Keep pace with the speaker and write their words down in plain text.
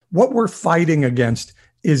what we're fighting against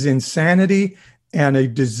is insanity and a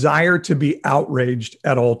desire to be outraged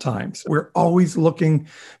at all times. We're always looking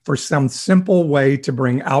for some simple way to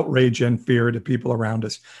bring outrage and fear to people around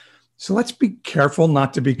us. So let's be careful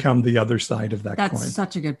not to become the other side of that coin. That's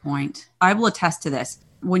such a good point. I will attest to this.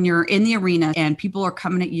 When you're in the arena and people are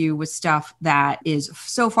coming at you with stuff that is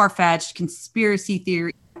so far-fetched, conspiracy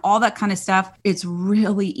theory, all that kind of stuff, it's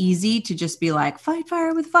really easy to just be like, fight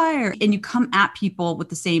fire with fire. And you come at people with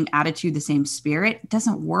the same attitude, the same spirit. It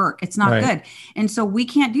doesn't work. It's not good. And so we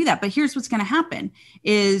can't do that. But here's what's going to happen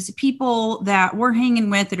is people that we're hanging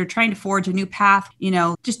with that are trying to forge a new path,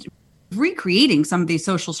 just recreating some of these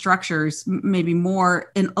social structures, maybe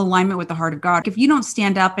more in alignment with the heart of God. If you don't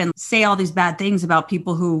stand up and say all these bad things about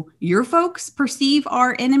people who your folks perceive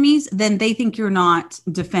are enemies, then they think you're not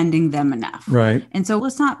defending them enough. Right. And so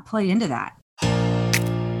let's not play into that.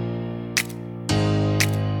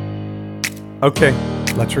 Okay,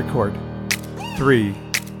 let's record. 3,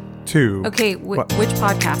 2. Okay, which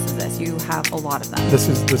podcast is this? You have a lot of them. This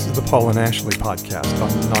is the Paul and Ashley podcast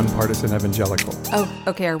on Nonpartisan Evangelical. Oh,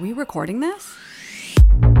 okay. Are we recording this?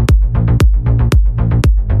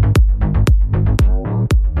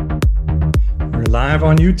 We're live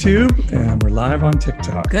on YouTube and we're live on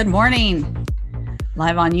TikTok. Good morning.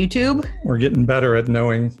 Live on YouTube. We're getting better at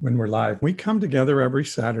knowing when we're live. We come together every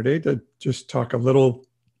Saturday to just talk a little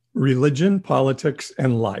religion, politics,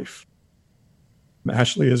 and life.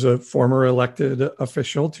 Ashley is a former elected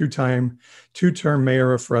official, two-term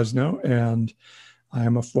mayor of Fresno, and I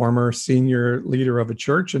am a former senior leader of a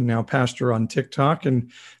church and now pastor on TikTok.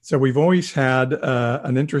 And so we've always had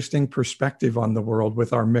an interesting perspective on the world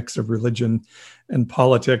with our mix of religion and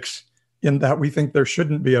politics, in that we think there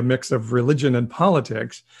shouldn't be a mix of religion and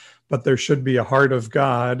politics, but there should be a heart of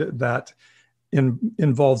God that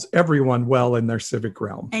involves everyone well in their civic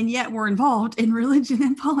realm. And yet we're involved in religion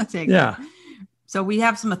and politics. Yeah. So we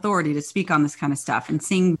have some authority to speak on this kind of stuff, and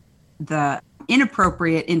seeing the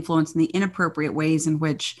inappropriate influence and the inappropriate ways in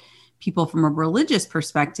which people from a religious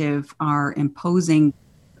perspective are imposing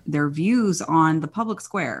their views on the public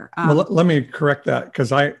square. Well, let me correct that,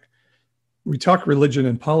 because we talk religion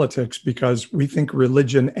and politics because we think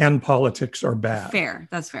religion and politics are bad. Fair.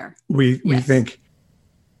 That's fair. We think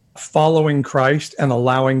following Christ and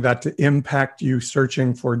allowing that to impact you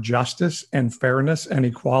searching for justice and fairness and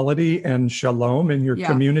equality and shalom in your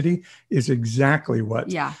community is exactly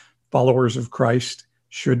what followers of Christ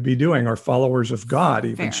should be doing, or followers of God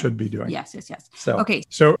even should be doing. Yes.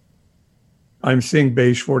 So I'm seeing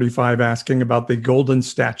Beige 45 asking about the golden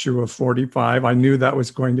statue of 45. I knew that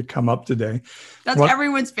was going to come up today. That's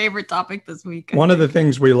everyone's favorite topic this week. One of the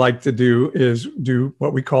things we like to do is do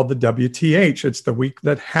what we call the WTH. It's the week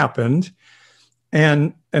that happened.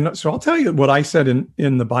 And so I'll tell you what I said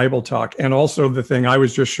in the Bible talk, and also the thing I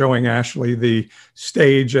was just showing Ashley, the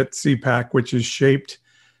stage at CPAC, which is shaped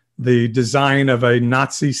the design of a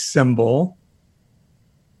Nazi symbol.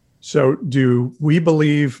 So do we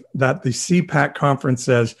believe that the CPAC conference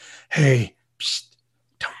says, hey,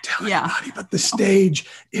 don't tell anybody, but the stage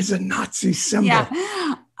is a Nazi symbol.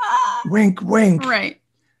 Yeah. Wink, wink. Right.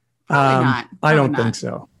 Probably not. I don't think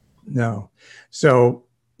so. No. So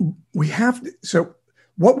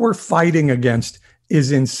what we're fighting against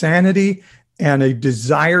is insanity and a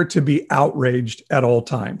desire to be outraged at all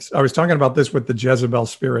times. I was talking about this with the Jezebel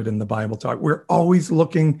spirit in the Bible talk. We're always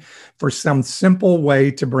looking for some simple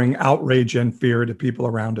way to bring outrage and fear to people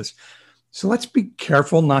around us. So let's be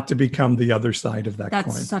careful not to become the other side of that coin.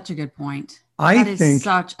 That's such a good point. I think think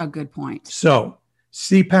such a good point. So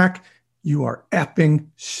CPAC, you are effing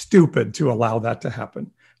stupid to allow that to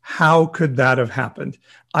happen. How could that have happened?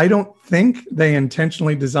 I don't think they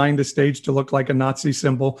intentionally designed the stage to look like a Nazi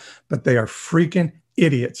symbol, but they are freaking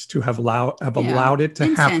idiots to have allowed it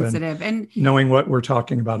to happen, and knowing what we're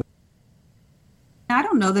talking about. I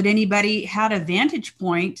don't know that anybody had a vantage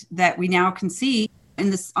point that we now can see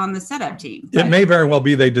on the setup team. It may very well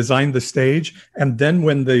be they designed the stage, and then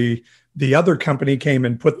when the other company came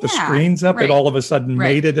and put the screens up, it all of a sudden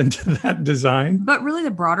made it into that design. But really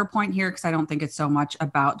the broader point here, because I don't think it's so much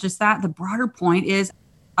about just that, the broader point is,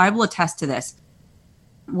 I will attest to this.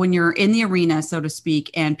 When you're in the arena, so to speak,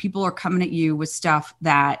 and people are coming at you with stuff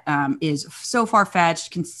that is so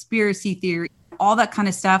far-fetched, conspiracy theory, all that kind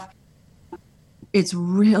of stuff, it's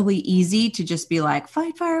really easy to just be like,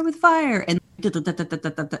 fight fire with fire, and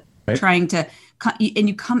trying to, and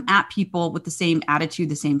you come at people with the same attitude,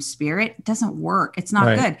 the same spirit. It doesn't work. It's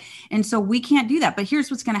not good. And so we can't do that. But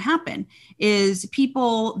here's what's going to happen is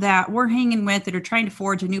people that we're hanging with that are trying to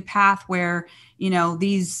forge a new path where,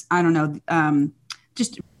 these,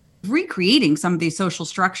 just recreating some of these social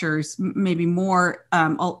structures, maybe more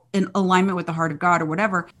in alignment with the heart of God or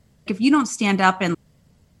whatever. If you don't stand up and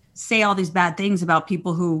say all these bad things about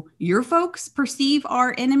people who your folks perceive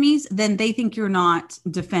are enemies, then they think you're not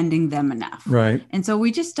defending them enough. Right. And so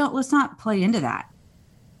let's not play into that.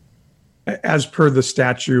 As per the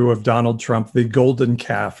statue of Donald Trump, the golden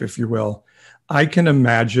calf, if you will, I can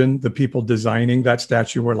imagine the people designing that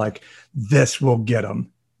statue were like, this will get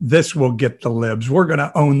them. This will get the libs. We're going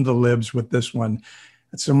to own the libs with this one.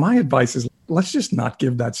 And so my advice is, let's just not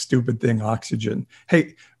give that stupid thing oxygen.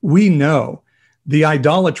 Hey, we know the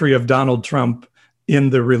idolatry of Donald Trump in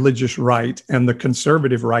the religious right and the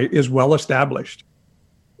conservative right is well established.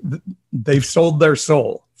 They've sold their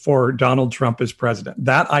soul for Donald Trump as president.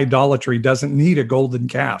 That idolatry doesn't need a golden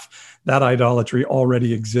calf. That idolatry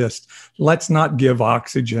already exists. Let's not give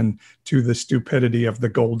oxygen to the stupidity of the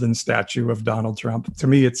golden statue of Donald Trump. To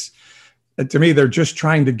me, they're just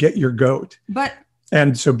trying to get your goat.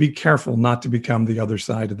 And so be careful not to become the other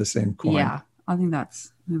side of the same coin. Yeah, I think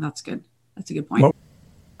that's good. That's a good point. Well,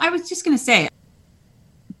 I was just going to say,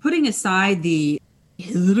 putting aside is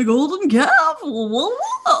it a golden calf?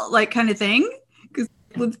 Like kind of thing. Because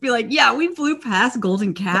let's be like, yeah, we flew past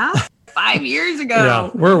golden calf 5 years ago. Yeah,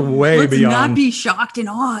 we're way beyond. Let's not be shocked and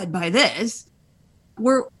awed by this.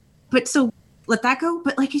 So let that go.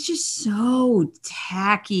 But like, it's just so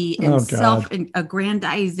tacky and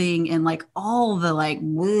self-aggrandizing and like all the like,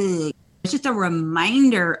 it's just a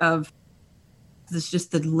reminder of this,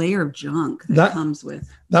 just the layer of junk that comes with.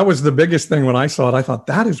 That was the biggest thing when I saw it. I thought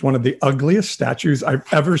that is one of the ugliest statues I've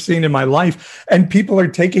ever seen in my life. And people are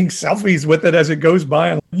taking selfies with it as it goes by.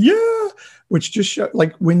 And which just show,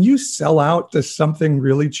 like when you sell out to something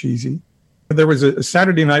really cheesy. There was a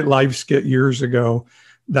Saturday Night Live skit years ago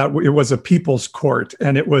that it was a people's court.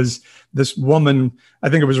 And it was this woman, I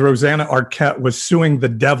think it was Rosanna Arquette, was suing the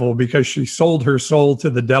devil because she sold her soul to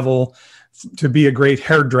the devil to be a great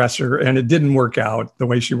hairdresser, and it didn't work out the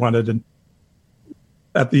way she wanted. And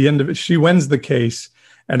at the end of it, she wins the case.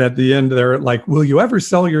 And at the end, they're like, will you ever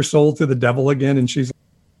sell your soul to the devil again? And she's like,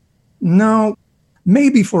 no,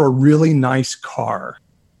 maybe for a really nice car.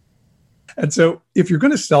 And so if you're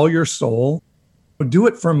going to sell your soul, do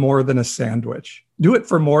it for more than a sandwich. Do it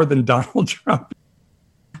for more than Donald Trump.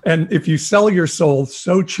 And if you sell your soul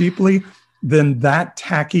so cheaply, then that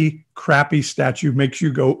tacky, crappy statue makes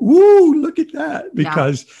you go, ooh, look at that,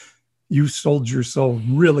 because you sold your soul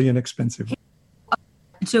really inexpensively.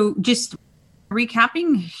 So just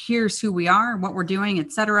recapping, here's who we are, what we're doing,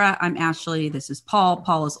 etc. I'm Ashley. This is Paul.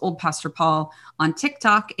 Paul is Old Pastor Paul on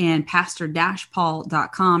TikTok and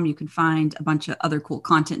pastor-paul.com. You can find a bunch of other cool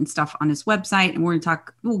content and stuff on his website.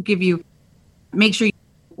 And make sure you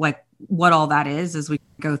like what all that is as we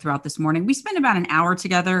go throughout this morning. We spend about an hour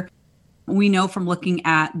together. We know from looking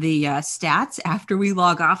at the stats after we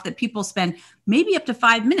log off that people spend maybe up to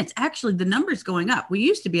 5 minutes. Actually, the number's going up. We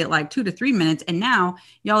used to be at like 2 to 3 minutes, and now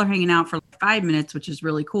y'all are hanging out for like 5 minutes, which is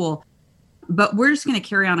really cool. But we're just going to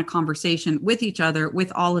carry on a conversation with each other,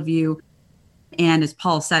 with all of you. And as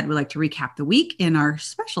Paul said, we like to recap the week in our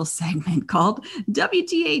special segment called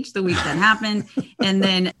WTH, the week that happened. And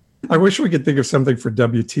then I wish we could think of something for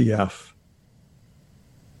WTF.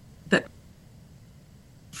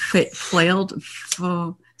 Flailed.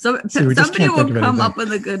 Somebody will come up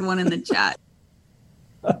with a good one in the chat.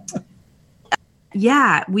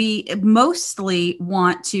 Yeah, we mostly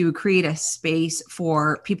want to create a space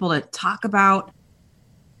for people to talk about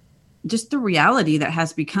just the reality that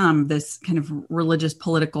has become this kind of religious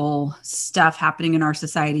political stuff happening in our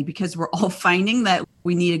society, because we're all finding that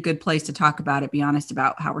we need a good place to talk about it, be honest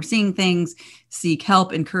about how we're seeing things, seek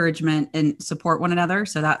help, encouragement, and support one another.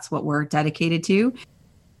 So that's what we're dedicated to.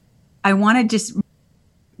 I want to just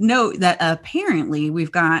note that apparently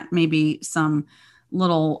we've got maybe some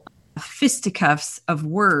little fisticuffs of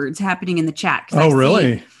words happening in the chat. Oh,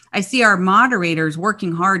 really? I see our moderators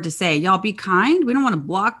working hard to say, y'all be kind. We don't want to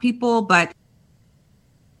block people, but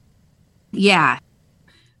yeah.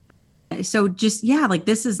 So just, like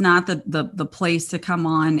this is not the place to come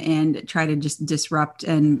on and try to just disrupt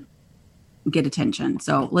and get attention.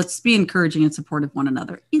 So let's be encouraging and supportive of one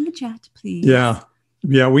another in the chat, please.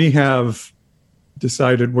 Yeah, we have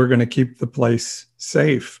decided we're going to keep the place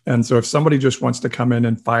safe. And so if somebody just wants to come in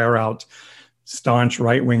and fire out staunch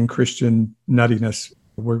right-wing Christian nuttiness,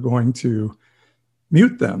 we're going to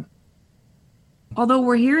mute them. Although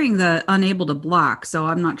we're hearing the unable to block, so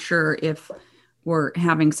I'm not sure if we're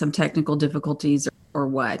having some technical difficulties or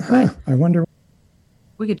what. But I wonder.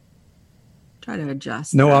 We could try to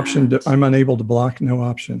adjust. No option. I'm unable to block. No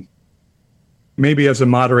option. Maybe as a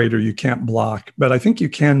moderator, you can't block, but I think you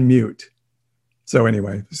can mute. So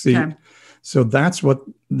anyway, see, Okay. so that's what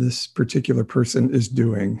this particular person is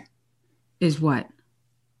doing, Is what?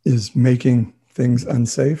 is making things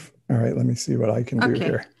unsafe. All right, let me see what I can do Okay.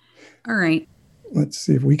 here. All right. Let's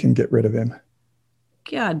see if we can get rid of him.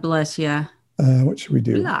 God bless you. What should we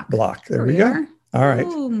do? Block. Block. There we go. are. All right.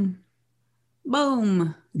 Boom.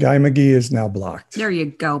 Boom. Guy McGee is now blocked. There you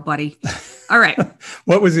go, buddy. All right.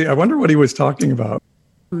 What was he? I wonder what he was talking about.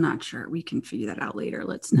 I'm not sure. We can figure that out later.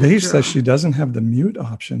 Let's not. Dave draw. says she doesn't have the mute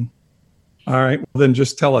option. All right. Well, then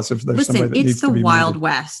just tell us if there's somebody Listen, that needs it's the to be Wild muted.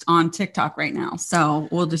 West on TikTok right now. So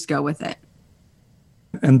we'll just go with it.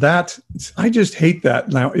 And that, I just hate that.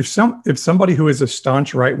 Now, if somebody who is a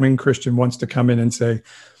staunch right-wing Christian wants to come in and say,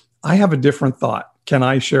 I have a different thought, can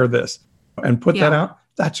I share this? And put that out,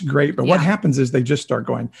 that's great. But what happens is they just start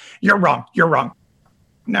going, you're wrong. You're wrong.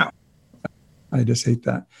 No. I just hate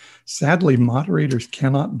that. Sadly, moderators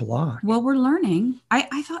cannot block. Well, we're learning.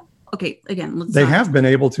 I thought, okay, again, let's They have been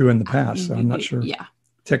able to in the past, so I'm not sure. Yeah.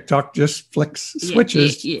 TikTok just flicks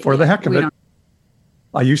switches for the heck of We it. don't-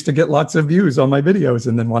 I used to get lots of views on my videos,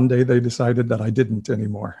 and then one day they decided that I didn't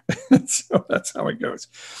anymore. So that's how it goes.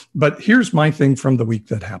 But here's my thing from the week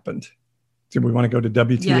that happened. Do we want to go to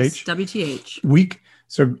WTH? Yes, WTH. Week.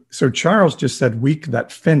 So Charles just said week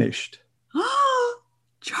that finished.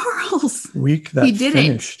 Charles. Week that He did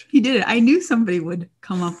finished. it. He did it. I knew somebody would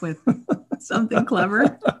come up with something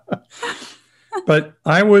clever. But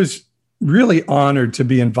I was really honored to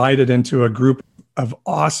be invited into a group of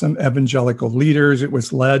awesome evangelical leaders. It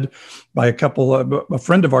was led by a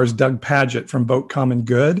friend of ours, Doug Paget from Vote Common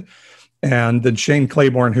Good, and then Shane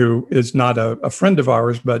Claiborne, who is not a friend of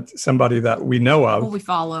ours, but somebody that we know of. Well, we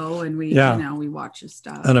follow and we watch his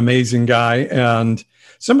stuff. An amazing guy and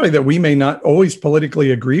somebody that we may not always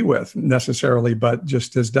politically agree with necessarily, but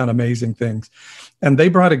just has done amazing things. And they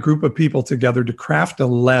brought a group of people together to craft a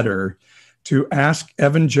letter to ask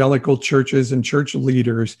evangelical churches and church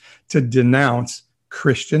leaders to denounce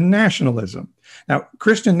Christian nationalism. Now,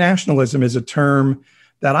 Christian nationalism is a term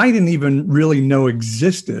that I didn't even really know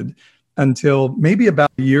existed until maybe about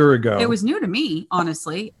a year ago. It was new to me,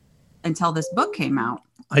 honestly, until this book came out.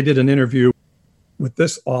 I did an interview with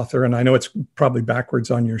this author, and I know it's probably backwards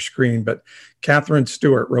on your screen, but Catherine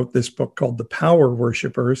Stewart wrote this book called The Power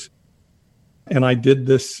Worshippers. And I did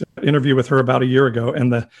this interview with her about a year ago,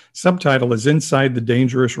 and the subtitle is Inside the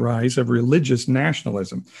Dangerous Rise of Religious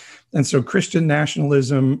Nationalism. And so Christian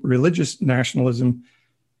nationalism, religious nationalism,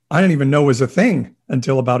 I didn't even know was a thing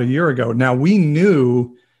until about a year ago. Now, we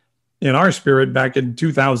knew in our spirit back in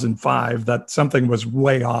 2005 that something was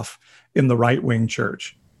way off in the right-wing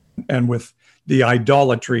church and with the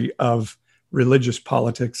idolatry of religious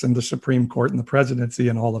politics and the Supreme Court and the presidency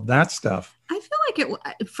and all of that stuff. I feel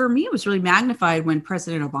like for me, it was really magnified when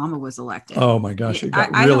President Obama was elected. Oh my gosh, it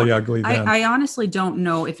got really ugly then. I honestly don't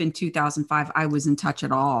know if in 2005 I was in touch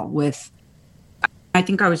at all with, I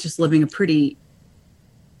think I was just living a pretty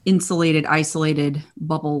insulated, isolated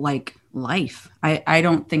bubble-like life. I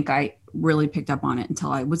don't think I really picked up on it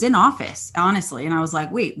until I was in office, honestly. And I was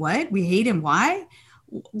like, wait, what? We hate him? Why?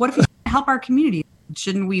 What if we help our community?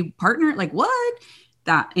 Shouldn't we partner? Like what?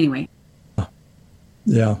 That anyway.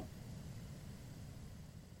 Yeah.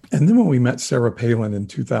 And then when we met Sarah Palin in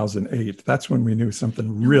 2008, that's when we knew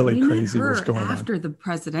something really crazy was going on. After the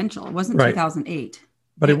presidential, it wasn't Right. 2008.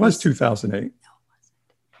 But it was 2008.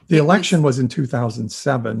 The election was in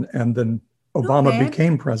 2007, and then Obama babe.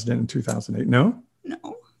 became president in 2008. No?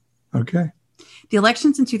 No. Okay. The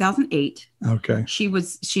elections in 2008. Okay. She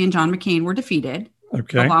and John McCain were defeated.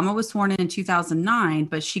 Okay. Obama was sworn in 2009,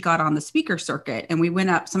 but she got on the speaker circuit, and we went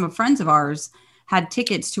up. Some of friends of ours had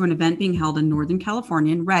tickets to an event being held in Northern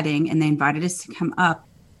California in Redding, and they invited us to come up.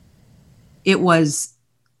 It was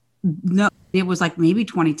like maybe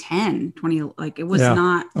 2010, it was Yeah.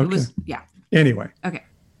 not, it Okay. was, yeah. Anyway. Okay.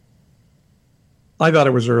 I thought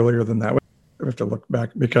it was earlier than that. I have to look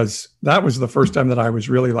back because that was the first time that I was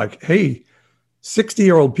really like, hey,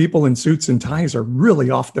 60-year-old people in suits and ties are really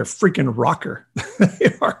off their freaking rocker.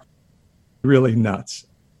 They are really nuts.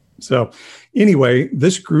 So anyway,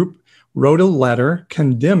 this group wrote a letter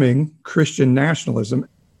condemning Christian nationalism.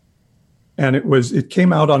 And it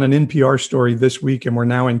came out on an NPR story this week, and we're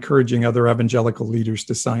now encouraging other evangelical leaders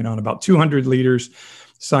to sign on. About 200 leaders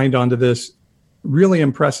signed on to this. Really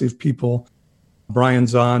impressive people. Brian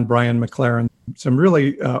Zahn, Brian McLaren, some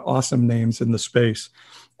really awesome names in the space.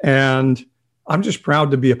 And I'm just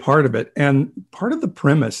proud to be a part of it. And part of the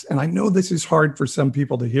premise, and I know this is hard for some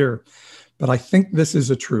people to hear, but I think this is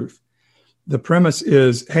a truth. The premise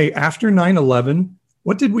is, hey, after 9/11,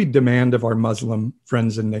 what did we demand of our Muslim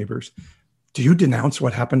friends and neighbors? do you denounce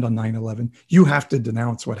what happened on 9/11? You have to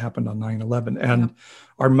denounce what happened on 9/11. And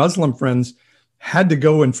our Muslim friends had to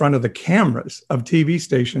go in front of the cameras of TV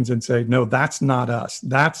stations and say, no, that's not us.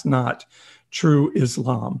 That's not true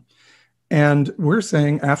Islam. And we're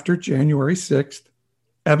saying after January 6th,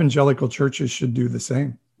 evangelical churches should do the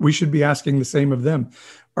same. We should be asking the same of them.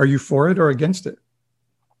 Are you for it or against it?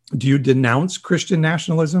 Do you denounce Christian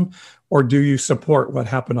nationalism, or do you support what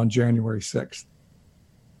happened on January 6th?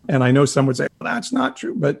 And I know some would say, well, that's not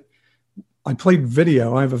true, but I played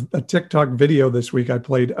video. I have a TikTok video this week I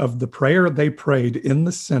played of the prayer they prayed in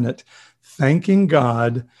the Senate, thanking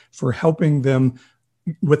God for helping them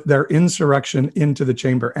with their insurrection into the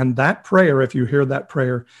chamber. And that prayer, if you hear that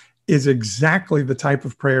prayer, is exactly the type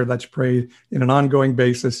of prayer that's prayed in an ongoing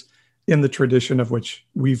basis in the tradition of which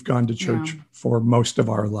we've gone to church for most of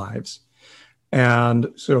our lives. And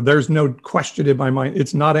so there's no question in my mind,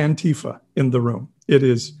 it's not Antifa in the room. It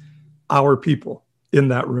is our people in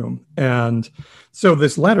that room. And so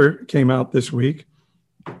this letter came out this week.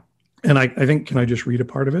 And I think, can I just read a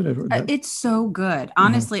part of it? It's so good.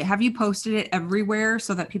 Honestly, have you posted it everywhere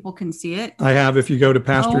so that people can see it? I have. If you go to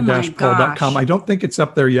pastor-paul.com, I don't think it's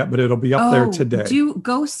up there yet, but it'll be up there today. Do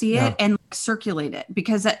go see it and circulate it,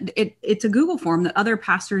 because it's a Google form that other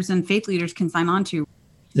pastors and faith leaders can sign on to.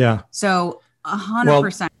 Yeah. So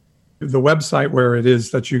 100%. The website where it is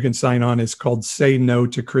that you can sign on is called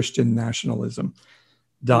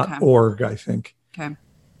sayno-to-christian-nationalism.org, I think. Okay.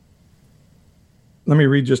 Let me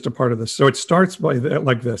read just a part of this. So it starts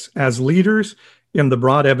like this. As leaders in the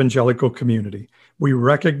broad evangelical community, we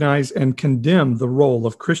recognize and condemn the role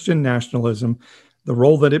of Christian nationalism, the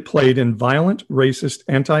role that it played in violent, racist,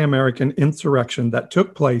 anti-American insurrection that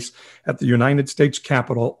took place at the United States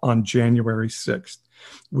Capitol on January 6th.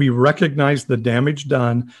 We recognize the damage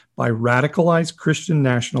done by radicalized Christian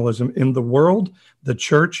nationalism in the world, the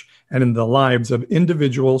church, and in the lives of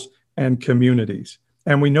individuals and communities.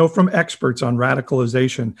 And we know from experts on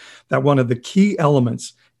radicalization that one of the key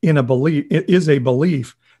elements in a belief is a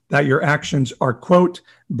belief that your actions are, quote,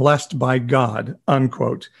 blessed by God,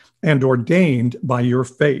 unquote, and ordained by your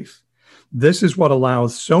faith. This is what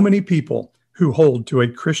allows so many people who hold to a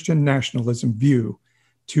Christian nationalism view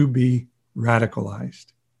to be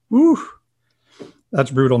radicalized. Woo! That's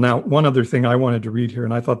brutal. Now, one other thing I wanted to read here,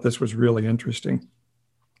 and I thought this was really interesting.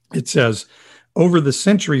 It says, over the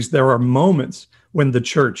centuries, there are moments when the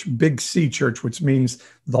church, big C church, which means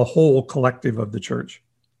the whole collective of the church.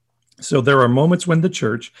 So there are moments when the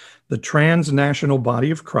church, the transnational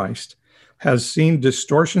body of Christ, has seen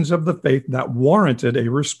distortions of the faith that warranted a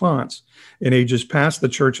response. In ages past, the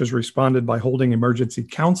church has responded by holding emergency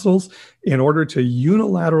councils in order to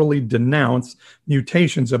unilaterally denounce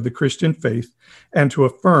mutations of the Christian faith and to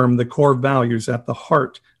affirm the core values at the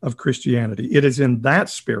heart of Christianity. It is in that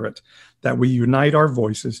spirit that we unite our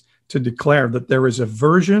voices to declare that there is a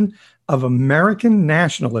version of American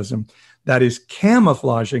nationalism that is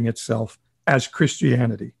camouflaging itself as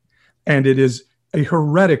Christianity, and it is a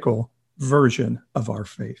heretical version of our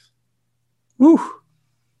faith. Woo!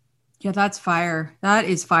 Yeah, that's fire. That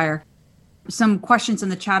is fire. Some questions in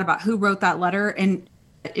the chat about who wrote that letter. And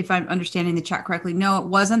if I'm understanding the chat correctly, no, it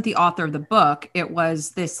wasn't the author of the book. It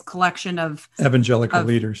was this collection of evangelical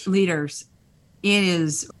leaders. It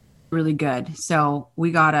is really good. So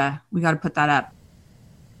we gotta put that up.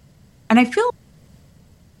 And I feel,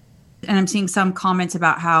 and I'm seeing some comments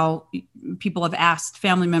about how people have asked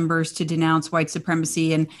family members to denounce white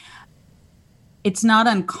supremacy, and it's not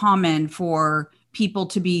uncommon for people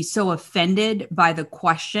to be so offended by the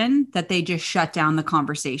question that they just shut down the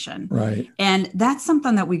conversation. Right. And that's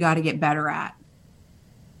something that we got to get better at.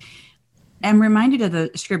 I'm reminded of the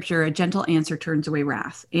scripture, a gentle answer turns away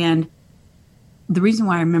wrath. And the reason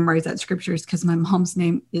why I memorized that scripture is because my mom's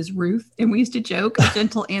name is Ruth. And we used to joke, a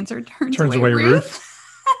gentle answer turns away Ruth.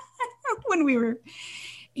 When we were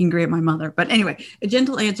angry at my mother. But anyway, a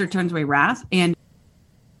gentle answer turns away wrath. And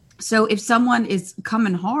so if someone is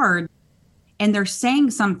coming hard and they're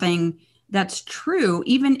saying something that's true,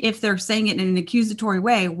 even if they're saying it in an accusatory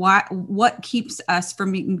way, what keeps us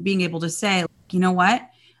from being able to say, you know what?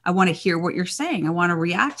 I want to hear what you're saying. I want to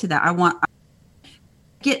react to that. I want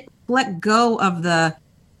to let go of the,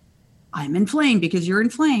 I'm inflamed because you're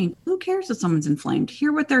inflamed. Who cares if someone's inflamed?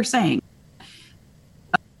 Hear what they're saying.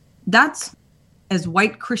 That's, as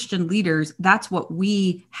white Christian leaders, that's what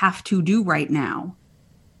we have to do right now.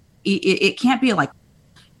 It can't be like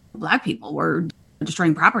Black people were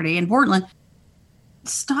destroying property in Portland.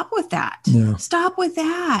 Stop with that. Yeah. Stop with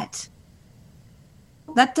that.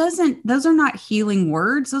 Those are not healing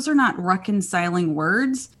words. Those are not reconciling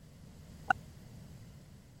words.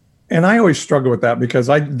 And I always struggle with that because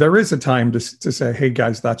there is a time to say, hey,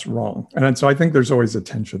 guys, that's wrong. And so I think there's always a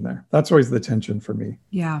tension there. That's always the tension for me.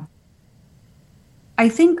 Yeah. I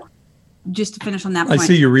think just to finish on that point. I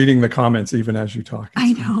see you reading the comments even as you talk.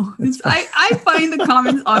 I know. I find the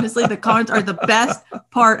comments, honestly, the comments are the best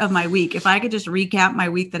part of my week. If I could just recap my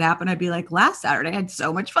week that happened, I'd be like, last Saturday, I had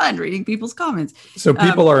so much fun reading people's comments. So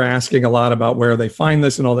people are asking a lot about where they find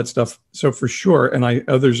this and all that stuff. So for sure, and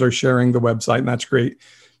others are sharing the website, and that's great.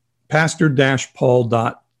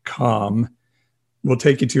 Pastor-Paul.com will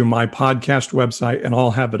take you to my podcast website, and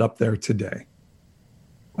I'll have it up there today.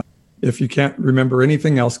 If you can't remember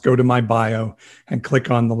anything else, go to my bio and click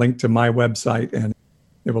on the link to my website and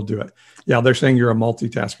it will do it. Yeah, they're saying you're a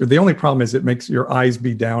multitasker. The only problem is it makes your eyes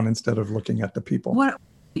be down instead of looking at the people.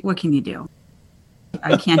 What can you do?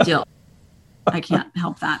 I can't deal. I can't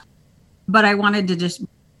help that. But I wanted to just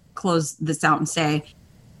close this out and say,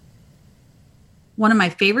 one of my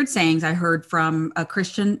favorite sayings I heard from a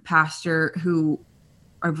Christian pastor who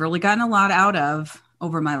I've really gotten a lot out of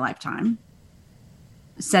over my lifetime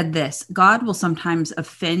said this: God will sometimes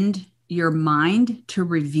offend your mind to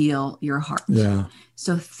reveal your heart. Yeah.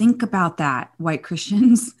 So think about that, white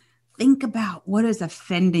Christians. Think about what is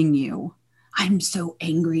offending you. I'm so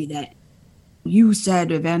angry that you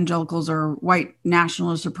said evangelicals are white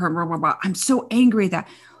nationalists or blah, blah, blah. I'm so angry that,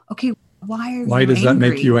 okay, why does that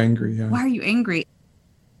make you angry? Yeah. Why are you angry?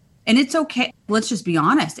 And it's okay. Let's just be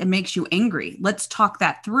honest. It makes you angry. Let's talk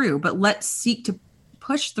that through, but let's seek to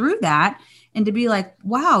push through that and to be like,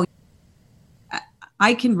 wow,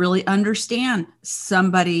 I can really understand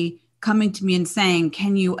somebody coming to me and saying,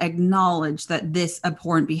 can you acknowledge that this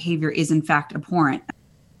abhorrent behavior is in fact abhorrent?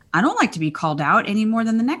 I don't like to be called out any more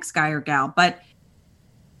than the next guy or gal, but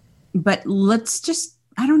let's just,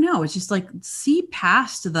 I don't know. It's just like, see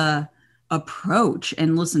past the approach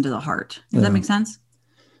and listen to the heart. Does that make sense?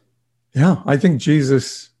 Yeah. I think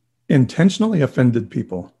Jesus intentionally offended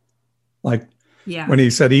people. Like, when he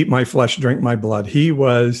said, eat my flesh, drink my blood, he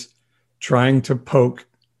was trying to poke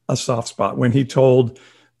a soft spot. When he told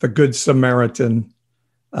the Good Samaritan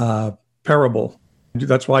parable,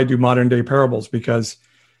 that's why I do modern day parables, because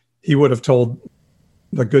he would have told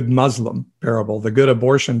the good Muslim parable, the good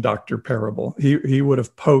abortion doctor parable. He would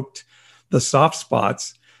have poked the soft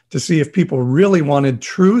spots to see if people really wanted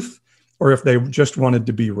truth or if they just wanted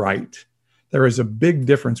to be right. There is a big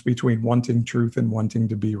difference between wanting truth and wanting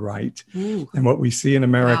to be right. Ooh. And what we see in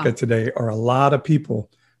America today are a lot of people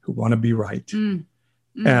who want to be right.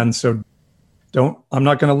 And so I'm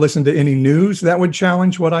not going to listen to any news that would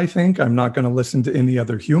challenge what I think. I'm not going to listen to any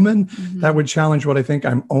other human that would challenge what I think.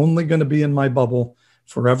 I'm only going to be in my bubble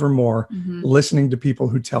forevermore, listening to people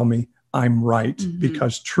who tell me I'm right,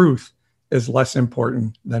 because truth is less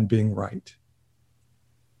important than being right.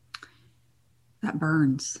 That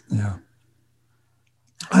burns. Yeah.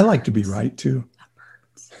 I like to be right too.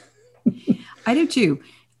 That burns. I do too.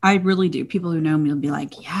 I really do. People who know me will be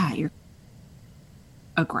like, yeah, you're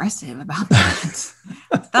aggressive about that.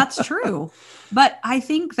 That's true. But I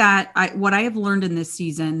think that what I have learned in this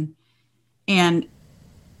season, and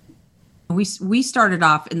we started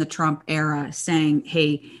off in the Trump era saying,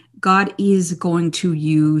 hey, God is going to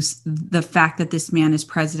use the fact that this man is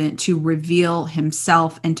president to reveal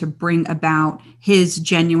himself and to bring about his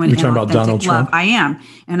genuine and authentic love. I am.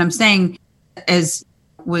 And I'm saying, as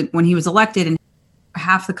when he was elected and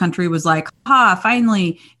half the country was like,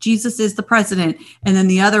 finally, Jesus is the president. And then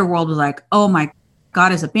the other world was like, oh my,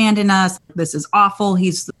 God has abandoned us. This is awful.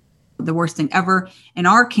 He's the worst thing ever. In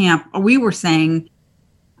our camp, we were saying,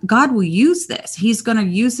 God will use this. He's going to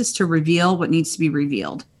use this to reveal what needs to be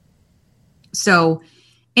revealed. So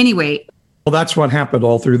anyway. Well, that's what happened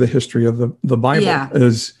all through the history of the Bible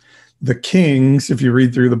is the kings. If you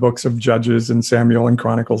read through the books of Judges and Samuel and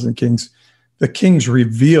Chronicles and Kings, the kings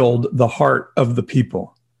revealed the heart of the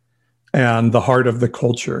people and the heart of the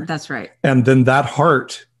culture. That's right. And then that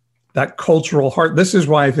heart, that cultural heart, this is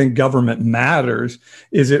why I think government matters,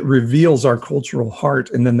 is it reveals our cultural heart,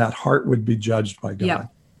 and then that heart would be judged by God. Yeah.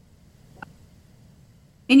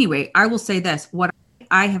 Anyway, I will say this. What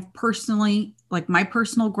I have personally, like my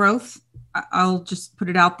personal growth, I'll just put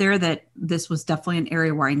it out there that this was definitely an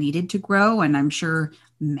area where I needed to grow. And I'm sure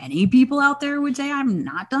many people out there would say I'm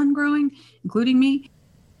not done growing, including me.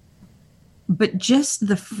 But just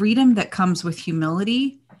the freedom that comes with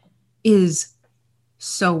humility is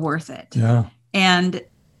so worth it. Yeah. And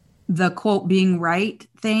the quote, being right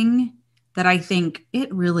thing, that I think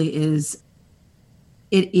it really is,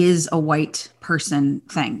 it is a white person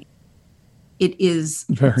thing. It is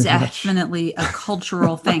definitely a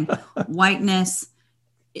cultural thing. Whiteness,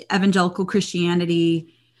 evangelical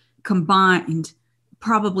Christianity combined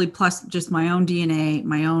probably plus just my own DNA,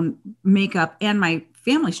 my own makeup, and my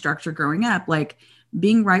family structure growing up, like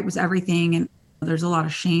being right was everything. And there's a lot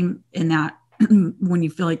of shame in that when you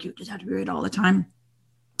feel like you just have to be right all the time.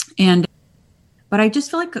 But I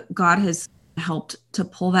just feel like God has helped to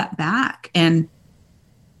pull that back. And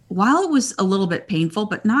while it was a little bit painful,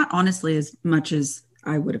 but not honestly as much as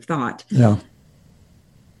I would have thought. Yeah.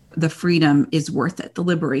 The freedom is worth it. The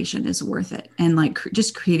liberation is worth it. And like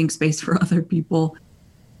just creating space for other people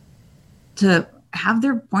to have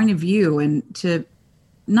their point of view and to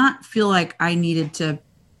not feel like I needed to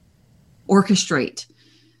orchestrate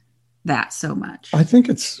that so much. I think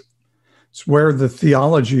it's where the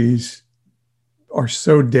theologies are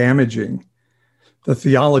so damaging. The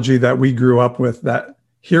theology that we grew up with, that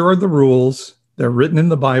here are the rules. They're written in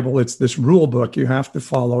the Bible. It's this rule book you have to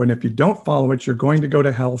follow. And if you don't follow it, you're going to go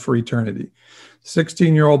to hell for eternity.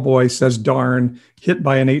 16-year-old boy says, darn, hit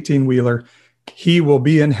by an 18-wheeler. He will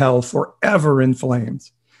be in hell forever in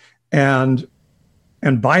flames. And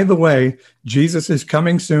by the way, Jesus is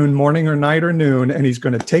coming soon, morning or night or noon, and he's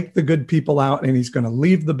going to take the good people out and he's going to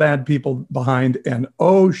leave the bad people behind. And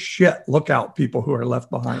oh shit, look out, people who are left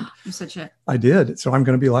behind. You said shit. I did. So I'm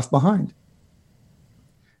going to be left behind.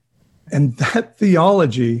 And that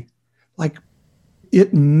theology, like,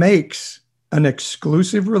 it makes an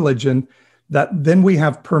exclusive religion that then we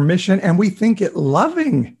have permission and we think it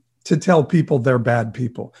loving to tell people they're bad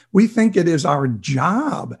people. We think it is our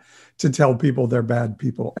job to tell people they're bad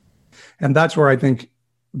people. And that's where I think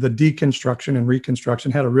the deconstruction and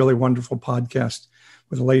reconstruction had a really wonderful podcast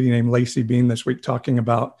with a lady named Lacey Bean this week talking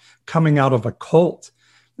about coming out of a cult,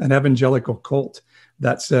 an evangelical cult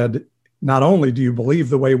that said, not only do you believe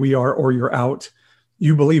the way we are or you're out,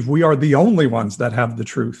 you believe we are the only ones that have the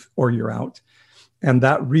truth or you're out. And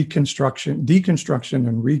that deconstruction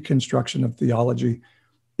and reconstruction of theology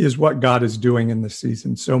is what God is doing in this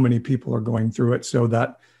season. So many people are going through it, so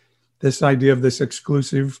that this idea of this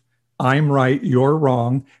exclusive, I'm right, you're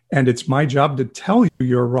wrong, and it's my job to tell you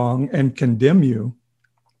you're wrong and condemn you.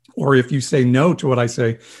 Or if you say no to what I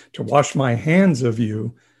say, to wash my hands of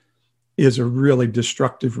you, is a really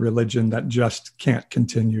destructive religion that just can't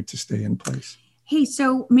continue to stay in place. Hey,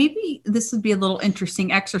 so maybe this would be a little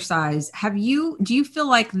interesting exercise. Do you feel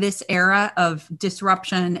like this era of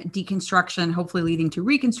disruption, deconstruction, hopefully leading to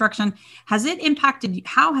reconstruction, has it impacted you?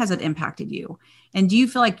 How has it impacted you? And do you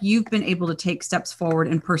feel like you've been able to take steps forward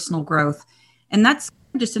in personal growth? And that's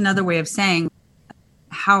just another way of saying,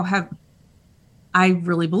 I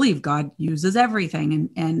really believe God uses everything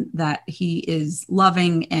and that he is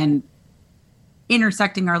loving and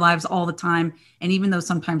intersecting our lives all the time. And even though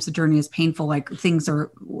sometimes the journey is painful, like things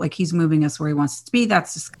are like he's moving us where he wants us to be.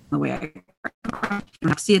 That's just the way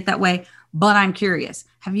I see it that way. But I'm curious,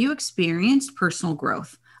 have you experienced personal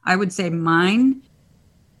growth? I would say mine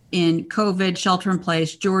in COVID, shelter in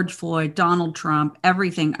place, George Floyd, Donald Trump,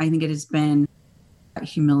 everything. I think it has been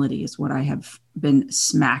humility is what I have been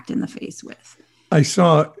smacked in the face with. I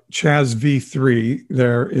saw Chaz V3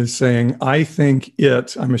 there is saying, I think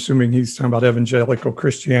I'm assuming he's talking about evangelical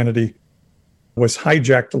Christianity, was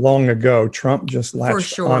hijacked long ago. Trump just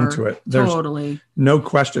latched onto it. There's totally no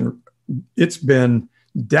question. It's been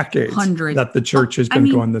decades that the church has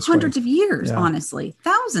been going this way. Hundreds of years, honestly,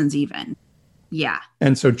 thousands even. Yeah.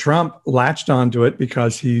 And so Trump latched onto it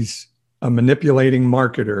because he's a manipulating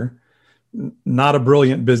marketer, not a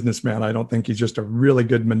brilliant businessman. I don't think he's just a really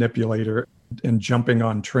good manipulator and jumping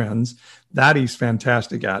on trends. That he's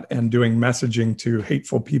fantastic at, and doing messaging to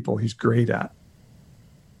hateful people he's great at.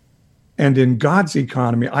 And in God's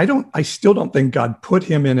economy, I still don't think God put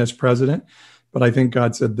him in as president, but I think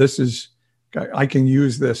God said, I can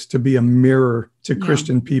use this to be a mirror to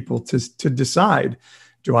Christian people to decide,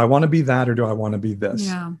 do I want to be that or do I want to be this?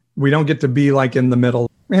 Yeah. We don't get to be like in the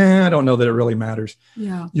middle. I don't know that it really matters.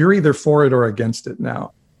 Yeah. You're either for it or against it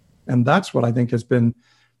now. And that's what I think has been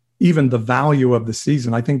even the value of the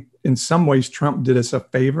season. I think in some ways, Trump did us a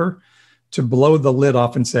favor to blow the lid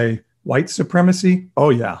off and say, white supremacy?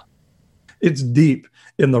 Oh, yeah. It's deep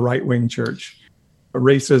in the right-wing church.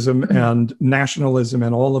 Racism and nationalism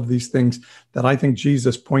and all of these things that I think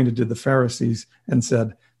Jesus pointed to the Pharisees and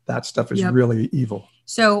said, that stuff is really evil.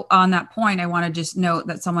 So on that point, I want to just note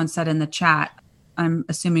that someone said in the chat, I'm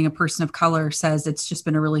assuming a person of color, says it's just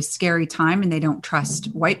been a really scary time and they don't trust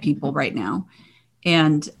white people right now.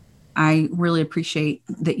 And I really appreciate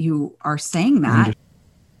that you are saying that.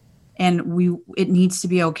 And it needs to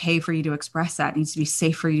be okay for you to express that. It needs to be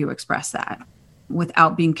safe for you to express that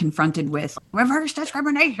without being confronted with reverse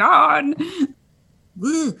discrimination.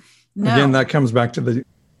 No. Again, that comes back to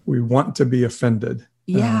we want to be offended.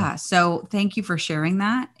 Yeah. So thank you for sharing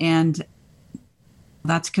that. And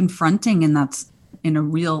That's confronting, and that's in a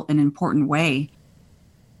real and important way.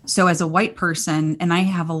 So as a white person, and I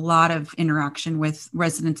have a lot of interaction with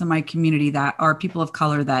residents in my community that are people of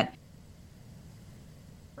color that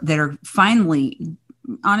are finally,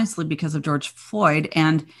 honestly, because of George Floyd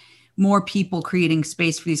and more people creating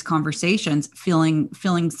space for these conversations,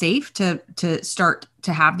 feeling safe to start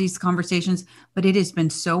to have these conversations. But it has been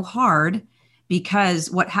so hard, because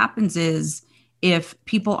what happens is if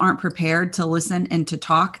people aren't prepared to listen and to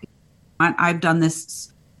talk, I've done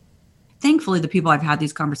this. Thankfully, the people I've had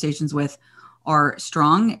these conversations with are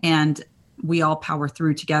strong and we all power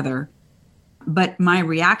through together. But my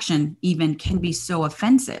reaction even can be so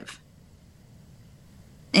offensive.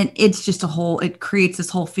 And it's just it creates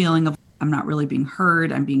this whole feeling of I'm not really being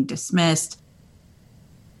heard, I'm being dismissed,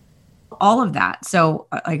 all of that. So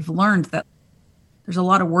I've learned that there's a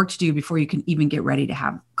lot of work to do before you can even get ready to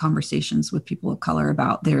have conversations with people of color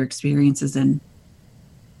about their experiences in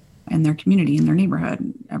their community, in their neighborhood,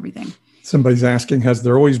 and everything. Somebody's asking, has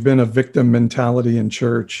there always been a victim mentality in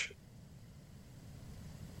church?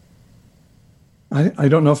 I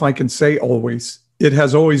don't know if I can say always. It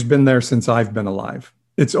has always been there since I've been alive.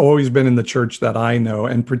 It's always been in the church that I know.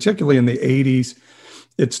 And particularly in the 80s,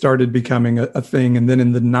 it started becoming a thing. And then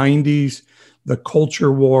in the 90s, the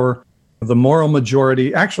culture war, the moral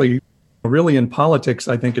majority, actually, really in politics,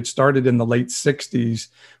 I think it started in the late 60s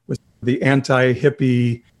with the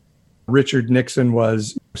anti-hippie. Richard Nixon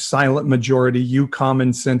was silent majority, you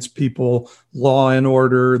common sense people, law and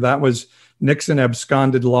order. That was Nixon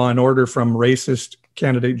absconded law and order from racist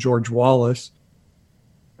candidate George Wallace.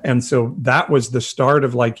 And so that was the start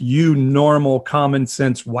of like, you normal common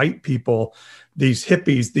sense white people, these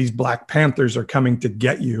hippies, these Black Panthers are coming to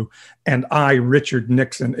get you. And I, Richard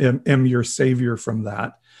Nixon, am your savior from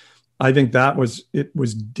that. I think it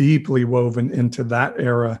was deeply woven into that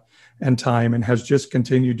era and time and has just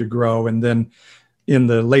continued to grow. And then in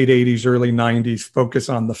the late 80s, early 90s, focus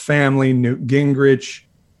on the family, Newt Gingrich,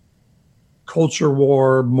 culture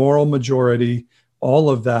war, moral majority, all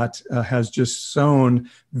of that has just sown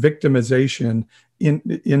victimization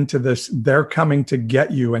into this. They're coming to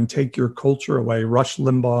get you and take your culture away, Rush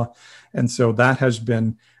Limbaugh. And so that has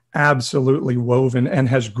been absolutely woven and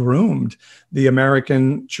has groomed the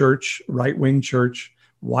American church, right-wing church,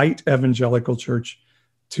 white evangelical church,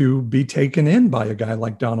 to be taken in by a guy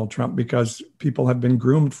like Donald Trump, because people have been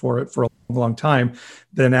groomed for it for a long time.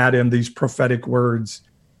 Then add in these prophetic words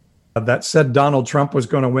that said Donald Trump was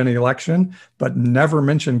going to win the election, but never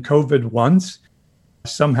mentioned COVID once.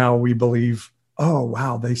 Somehow we believe, oh,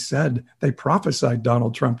 wow, they prophesied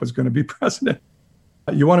Donald Trump was going to be president.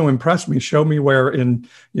 You want to impress me? Show me where in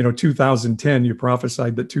 2010 you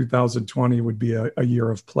prophesied that 2020 would be a year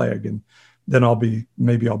of plague, and then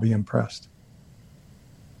maybe I'll be impressed.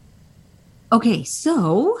 Okay,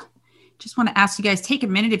 so just want to ask you guys, take a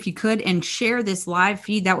minute if you could and share this live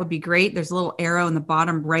feed. That would be great. There's a little arrow in the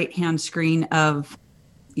bottom right-hand screen of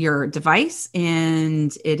your device,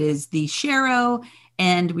 and it is the Share-O.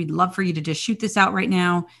 And we'd love for you to just shoot this out right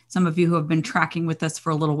now. Some of you who have been tracking with us for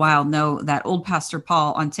a little while know that old Pastor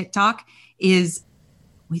Paul on TikTok is,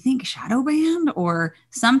 we think, shadow banned or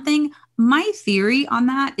something. My theory on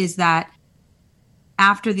that is that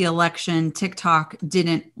after the election, TikTok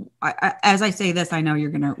didn't, as I say this, I know you're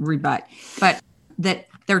going to rebut, but that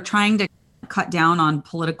they're trying to cut down on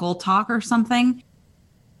political talk or something.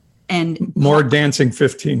 And more dancing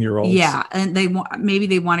 15-year-olds. Yeah. And they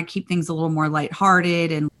want to keep things a little more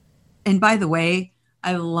lighthearted. And by the way,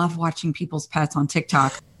 I love watching people's pets on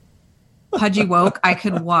TikTok. Pudgy Woke, I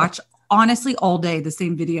could watch honestly all day the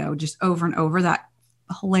same video, just over and over. That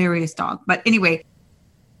hilarious dog. But anyway,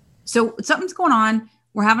 so something's going on.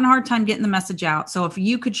 We're having a hard time getting the message out. So if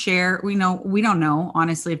you could share, we don't know,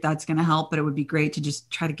 honestly, if that's going to help, but it would be great to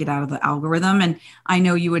just try to get out of the algorithm. And I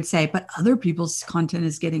know you would say, but other people's content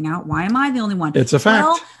is getting out. Why am I the only one? It's a fact.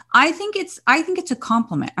 Well, I think it's a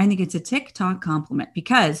compliment. I think it's a TikTok compliment,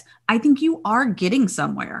 because I think you are getting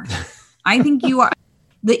somewhere. I think you are.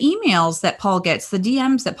 The emails that Paul gets, the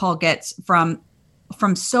DMs that Paul gets from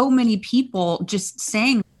so many people just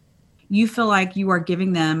saying, you feel like you are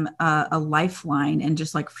giving them a lifeline and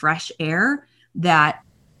just like fresh air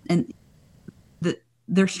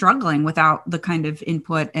they're struggling without the kind of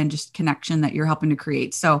input and just connection that you're helping to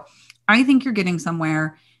create. So I think you're getting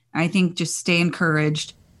somewhere. I think just stay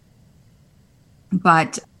encouraged.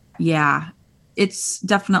 But yeah, it's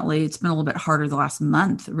been a little bit harder the last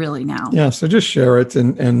month, really now. Yeah. So just share it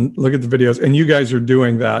and look at the videos. And you guys are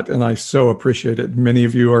doing that. And I so appreciate it. Many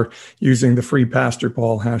of you are using the free Pastor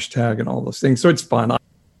Paul hashtag and all those things. So it's fun.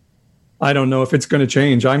 I don't know if it's going to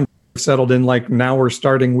change. I'm settled in, like now we're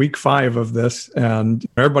starting week 5 of this. And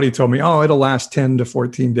everybody told me, oh, it'll last 10 to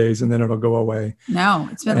 14 days and then it'll go away. No,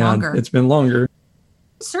 it's been And longer. It's been longer.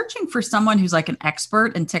 Searching for someone who's like an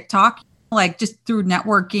expert in TikTok, like just through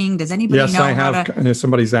networking. Does anybody Yes, know I how have. to? And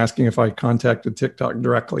somebody's asking if I contacted TikTok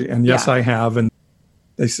directly. And yes, Yeah. I have. And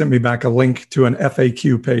they sent me back a link to an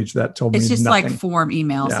FAQ page that told It's me just nothing. like form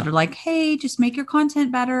emails Yeah. that are like, hey, just make your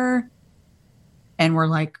content better. And we're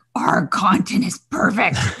like, our content is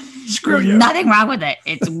perfect. Screw There's you. nothing wrong with it.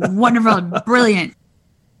 It's wonderful and brilliant.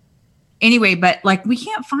 Anyway, but like we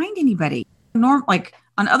can't find anybody. Like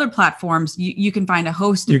on other platforms, you can find a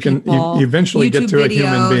host of people. You eventually get YouTube to a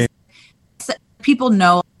human videos. being. People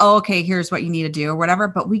know, oh, okay, here's what you need to do or whatever,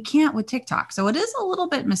 but we can't with TikTok. So it is a little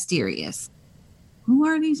bit mysterious. Who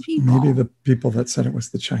are these people? Maybe the people that said it was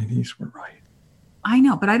the Chinese were right. I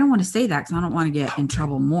know, but I don't want to say that because I don't want to get in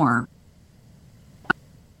trouble more.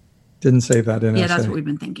 Didn't say that in Yeah, that's SA. what we've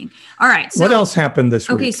been thinking. All right. So, What else happened this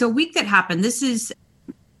week? okay, so week that happened,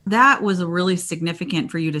 that was a really significant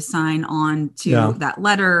for you to sign on to that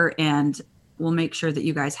letter, and we'll make sure that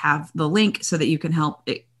you guys have the link so that you can help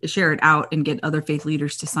share it out and get other faith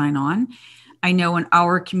leaders to sign on. I know in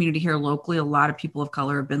our community here locally, a lot of people of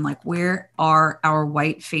color have been like, where are our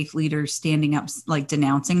white faith leaders standing up, like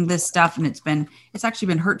denouncing this stuff? And it's actually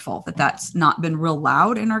been hurtful that that's not been real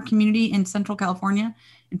loud in our community in Central California,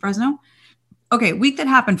 in Fresno. Okay, week that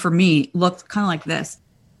happened for me looked kind of like this.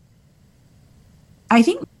 I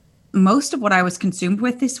think most of what I was consumed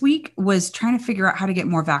with this week was trying to figure out how to get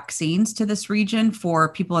more vaccines to this region for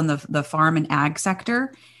people in the farm and ag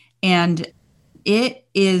sector. And it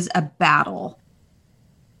is a battle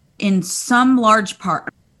in some large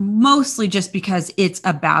part, mostly just because it's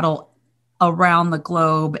a battle around the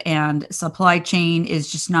globe and supply chain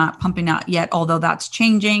is just not pumping out yet, although that's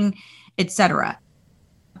changing, etc.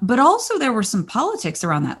 But also there were some politics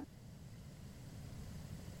around that.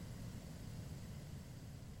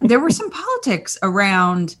 There were some politics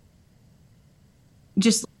around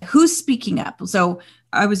just who's speaking up. So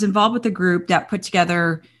I was involved with a group that put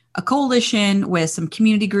together a coalition with some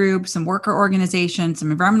community groups, some worker organizations,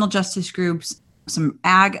 some environmental justice groups, some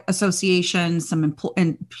ag associations,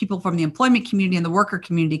 and people from the employment community and the worker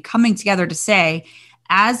community coming together to say,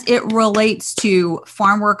 as it relates to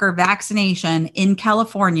farm worker vaccination in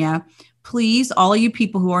California, please, all of you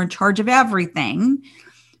people who are in charge of everything,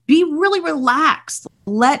 be really relaxed.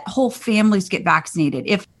 Let whole families get vaccinated.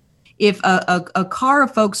 If a car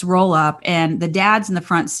of folks roll up and the dad's in the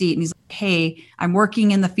front seat and he's like, hey, I'm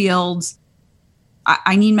working in the fields,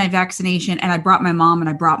 I need my vaccination, and I brought my mom and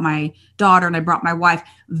I brought my daughter and I brought my wife,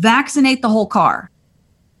 vaccinate the whole car.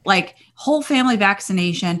 Like whole family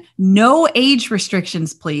vaccination, no age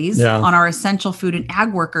restrictions, please, on our essential food and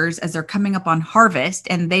ag workers as they're coming up on harvest,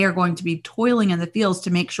 and they are going to be toiling in the fields to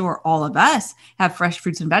make sure all of us have fresh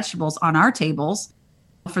fruits and vegetables on our tables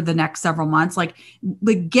for the next several months. Like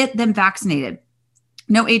get them vaccinated.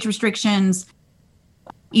 No age restrictions.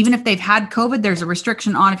 Even if they've had COVID, there's a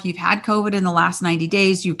restriction on if you've had COVID in the last 90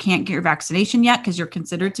 days, you can't get your vaccination yet because you're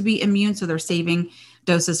considered to be immune. So they're saving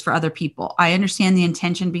doses for other people. I understand the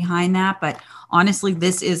intention behind that, but honestly,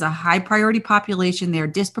 this is a high priority population. They're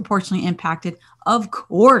disproportionately impacted. Of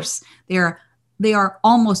course, they are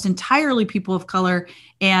almost entirely people of color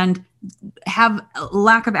and have a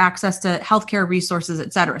lack of access to healthcare resources,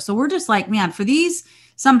 et cetera. So we're just like, man, for these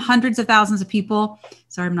some hundreds of thousands of people,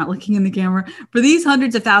 sorry, I'm not looking in the camera, for these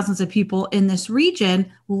hundreds of thousands of people in this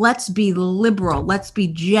region, let's be liberal, let's be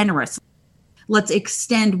generous. Let's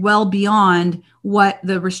extend well beyond what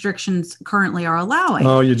the restrictions currently are allowing.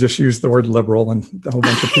 Oh, you just used the word liberal and a whole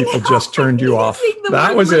bunch of people just turned you off.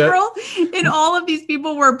 That was liberal, it. And all of these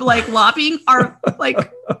people were like lobbying are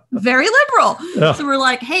like very liberal. Yeah. So we're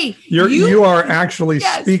like, hey, you are actually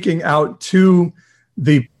speaking out to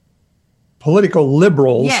the political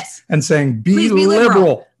liberals and saying, be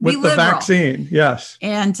liberal with the vaccine. Yes.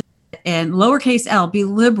 And lowercase L, be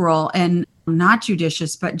liberal and not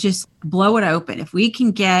judicious, but just blow it open. If we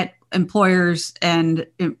can get employers and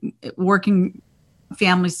working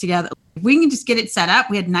families together, if we can just get it set up.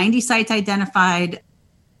 We had 90 sites identified,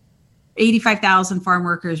 85,000 farm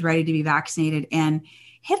workers ready to be vaccinated, and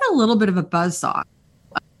hit a little bit of a buzzsaw.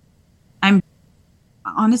 I'm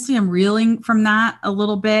reeling from that a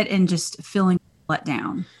little bit and just feeling let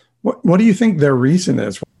down. What do you think their reason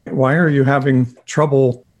is? Why are you having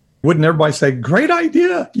trouble? Wouldn't everybody say, great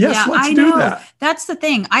idea? Yes, let's do that. That's the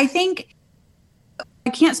thing. I think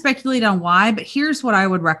I can't speculate on why, but here's what I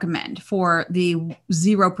would recommend for the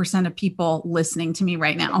 0% of people listening to me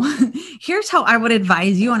right now. Here's how I would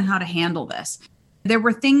advise you on how to handle this. There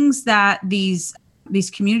were things that these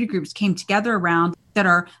community groups came together around. that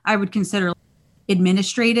are, I would consider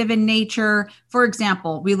administrative in nature. For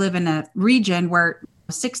example, we live in a region where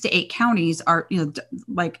 6 to 8 counties are,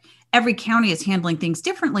 like every county is handling things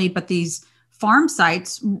differently, but these farm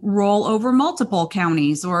sites roll over multiple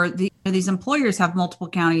counties, or these employers have multiple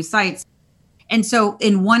county sites. And so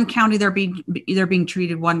in one county, they're being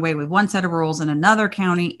treated one way with one set of rules. In another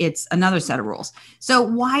county, it's another set of rules. So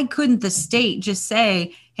why couldn't the state just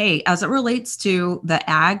say, hey, as it relates to the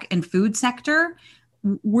ag and food sector,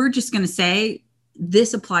 we're just going to say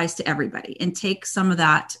this applies to everybody, and take some of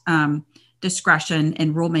that discretion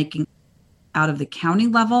and rulemaking out of the county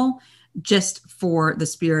level, just for the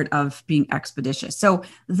spirit of being expeditious. So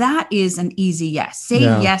that is an easy yes. Say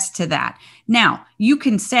yes to that. Now, you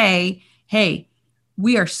can say, hey,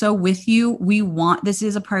 we are so with you. This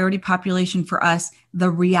is a priority population for us. The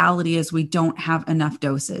reality is we don't have enough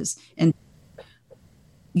doses. And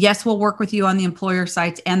yes, we'll work with you on the employer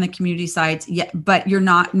sites and the community sites, but you're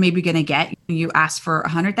not maybe going to get, you asked for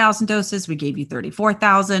 100,000 doses. We gave you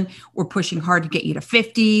 34,000. We're pushing hard to get you to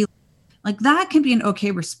 50. Like that can be an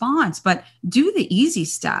okay response, but do the easy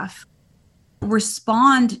stuff.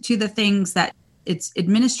 Respond to the things that it's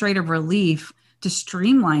administrative relief to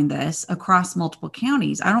streamline this across multiple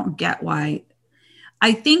counties. I don't get why.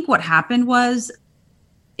 I think what happened was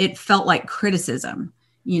it felt like criticism.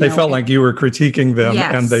 They felt like you were critiquing them,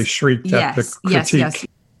 and they shrieked at the critique. Yes.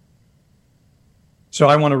 So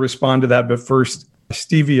I want to respond to that. But first,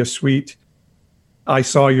 Stevia Sweet, I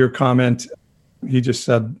saw your comment. He just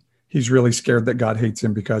said he's really scared that God hates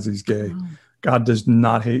him because he's gay. Oh. God does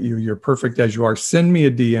not hate you. You're perfect as you are. Send me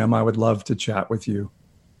a DM. I would love to chat with you.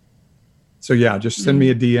 So yeah, just send me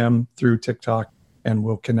a DM through TikTok and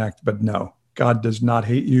we'll connect. But no, God does not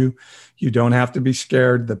hate you. You don't have to be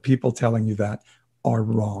scared. The people telling you that are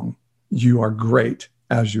wrong. You are great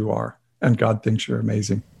as you are, and God thinks you're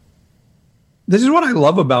amazing. This is what I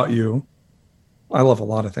love about you. I love a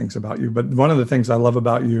lot of things about you, but one of the things I love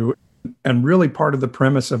about you, and really part of the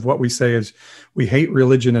premise of what we say, is we hate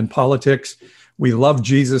religion and politics. We love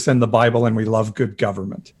Jesus and the Bible, and we love good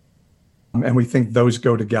government. And we think those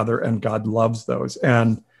go together, and God loves those.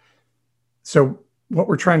 And so what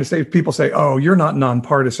we're trying to say is, people say, oh, you're not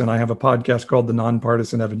nonpartisan. I have a podcast called The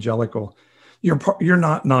Nonpartisan Evangelical. You're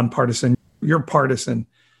not nonpartisan, you're partisan.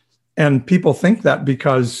 And people think that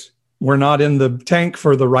because we're not in the tank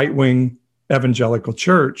for the right-wing evangelical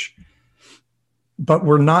church, but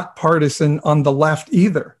we're not partisan on the left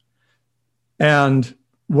either. And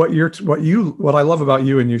what I love about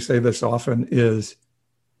you, and you say this often, is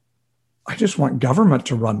I just want government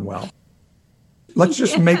to run well. Let's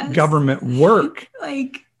just make government work.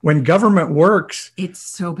 When government works, it's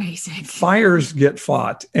so basic. Fires get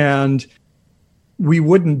fought, and we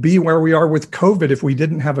wouldn't be where we are with COVID if we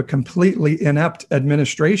didn't have a completely inept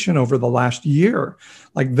administration over the last year.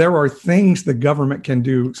 Like, there are things the government can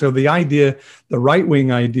do. So the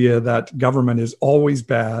right-wing idea that government is always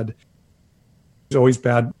bad,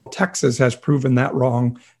 Texas has proven that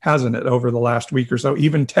wrong, hasn't it, over the last week or so?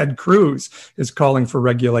 Even Ted Cruz is calling for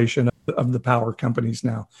regulation of the power companies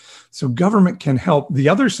now. So government can help. The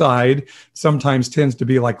other side sometimes tends to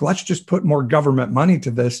be like, let's just put more government money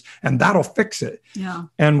to this and that'll fix it. Yeah.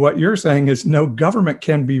 And what you're saying is, no, government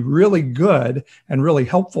can be really good and really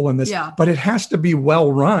helpful in this, but it has to be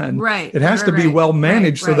well run. Right. It has to be well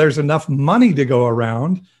managed, so there's enough money to go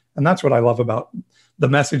around. And that's what I love about the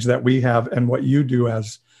message that we have and what you do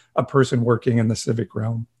as a person working in the civic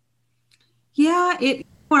realm. Yeah, it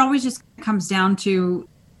always just comes down to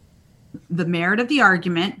the merit of the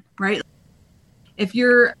argument, right? If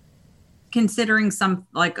you're considering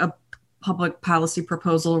like a public policy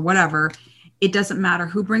proposal or whatever, it doesn't matter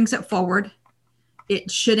who brings it forward.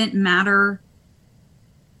 It shouldn't matter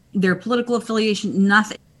their political affiliation,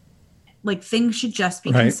 nothing. Like, things should just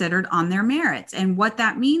be considered on their merits. And what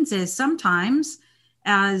that means is, sometimes,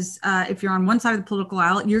 as if you're on one side of the political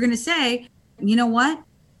aisle, you're going to say, you know what,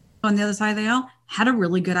 on the other side of the aisle had a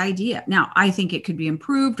really good idea. Now, I think it could be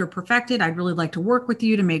improved or perfected. I'd really like to work with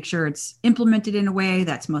you to make sure it's implemented in a way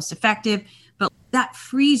that's most effective. But that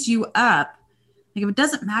frees you up. Like, if it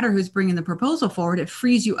doesn't matter who's bringing the proposal forward, it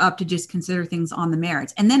frees you up to just consider things on the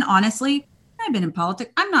merits. And then, honestly, I've been in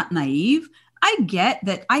politics. I'm not naive. I get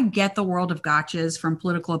the world of gotchas from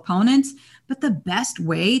political opponents, but the best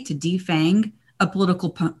way to defang a political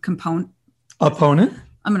opponent.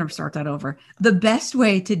 I'm going to start that over. The best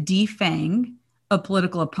way to defang a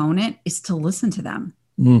political opponent is to listen to them.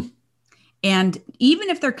 And even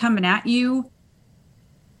if they're coming at you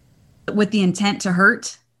with the intent to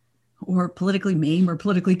hurt or politically maim or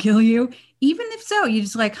politically kill you, even if so, you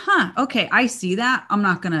just like, okay, I see that. I'm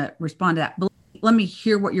not going to respond to that. But let me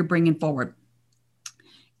hear what you're bringing forward.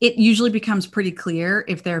 it usually becomes pretty clear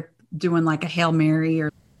if they're doing like a Hail Mary,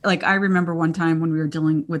 or like I remember one time when we were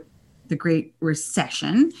dealing with the Great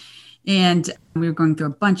Recession and we were going through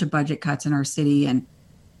a bunch of budget cuts in our city. And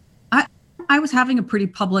I was having a pretty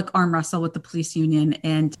public arm wrestle with the police union,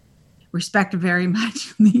 and respect very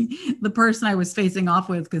much the person I was facing off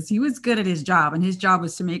with, because he was good at his job, and his job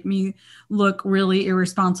was to make me look really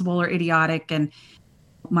irresponsible or idiotic. And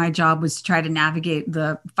my job was to try to navigate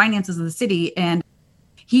the finances of the city. And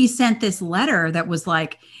he sent this letter that was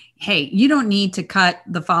like, hey, you don't need to cut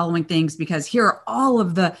the following things because here are all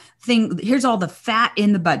of the things, here's all the fat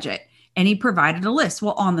in the budget. And he provided a list.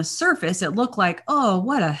 Well, on the surface, it looked like, oh,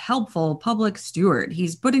 what a helpful public steward.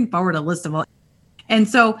 He's putting forward a list of all. And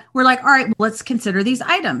so we're like, all right, well, let's consider these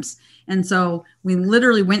items. And so we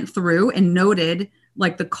literally went through and noted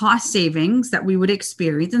like the cost savings that we would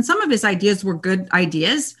experience. And some of his ideas were good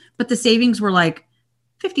ideas, but the savings were like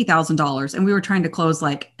 $50,000. And we were trying to close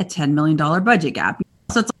like a $10 million budget gap.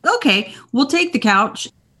 So it's like, okay, we'll take the couch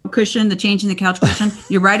cushion, the change in the couch cushion.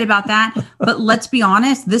 You're right about that. But let's be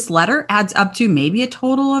honest, this letter adds up to maybe a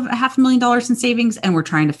total of $500,000 in savings. And we're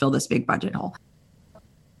trying to fill this big budget hole.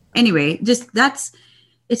 Anyway, just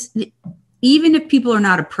it's even if people are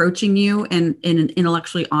not approaching you in an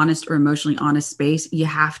intellectually honest or emotionally honest space, you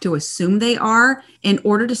have to assume they are in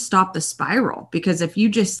order to stop the spiral. Because if you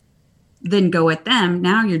just then go at them,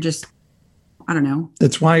 now you're just, I don't know,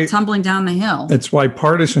 it's why tumbling down the hill. It's why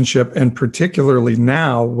partisanship, and particularly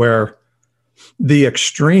now where the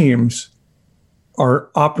extremes are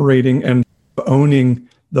operating and owning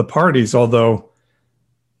the parties, although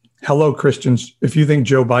hello, Christians, if you think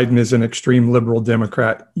Joe Biden is an extreme liberal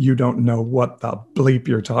Democrat, you don't know what the bleep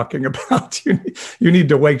you're talking about. You need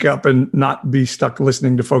to wake up and not be stuck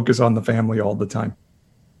listening to Focus on the Family all the time.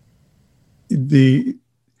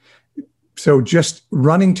 So just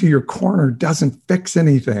running to your corner doesn't fix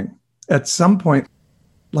anything. At some point,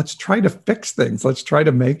 let's try to fix things. Let's try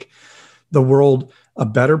to make the world a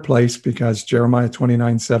better place, because Jeremiah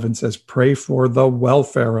 29:7 says, pray for the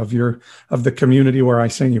welfare of the community where I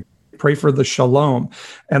send you. Pray for the shalom.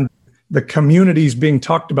 And the communities being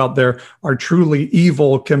talked about there are truly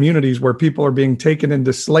evil communities where people are being taken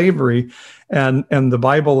into slavery. And the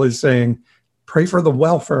Bible is saying, pray for the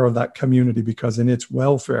welfare of that community, because in its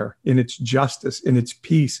welfare, in its justice, in its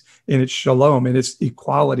peace, in its shalom, in its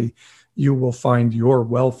equality, you will find your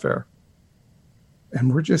welfare.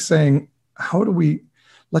 And we're just saying,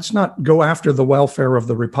 let's not go after the welfare of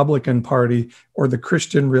the Republican Party or the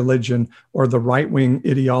Christian religion or the right-wing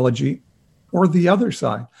ideology or the other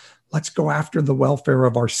side. Let's go after the welfare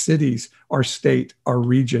of our cities, our state, our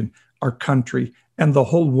region, our country, and the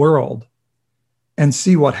whole world, and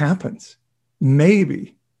see what happens.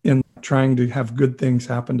 Maybe in trying to have good things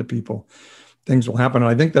happen to people, things will happen.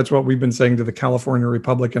 And I think that's what we've been saying to the California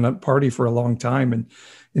Republican Party for a long time. And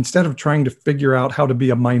instead of trying to figure out how to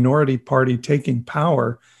be a minority party taking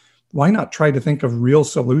power, why not try to think of real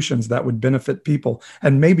solutions that would benefit people?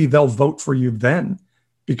 And maybe they'll vote for you then,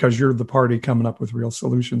 because you're the party coming up with real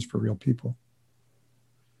solutions for real people.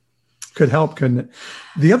 Could help, couldn't it?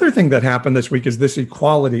 The other thing that happened this week is this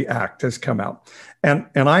Equality Act has come out. And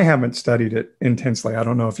I haven't studied it intensely. I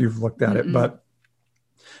don't know if you've looked at it, but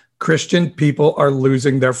Christian people are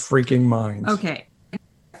losing their freaking minds. Okay.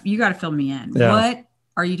 You got to fill me in. Yeah. What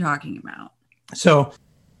are you talking about? So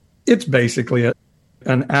it's basically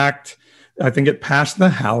an act. I think it passed the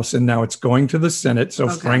House and now it's going to the Senate. So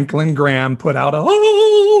Franklin Graham put out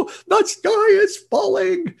the sky is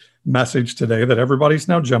falling message today that everybody's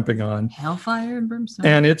now jumping on. Hellfire and brimstone.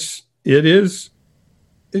 And it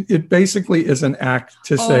basically is an act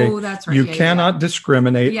to say that's right. you cannot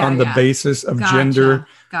discriminate on the basis of gender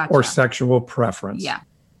or sexual preference. Yeah.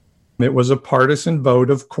 It was a partisan vote,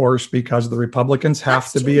 of course, because the Republicans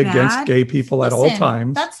have to be against gay people at all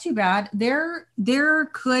times. That's too bad. There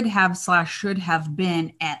could have / should have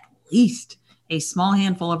been at least a small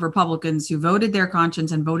handful of Republicans who voted their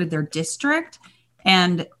conscience and voted their district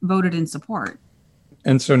and voted in support.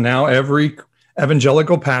 And so now every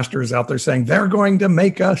evangelical pastor is out there saying they're going to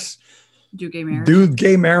make us do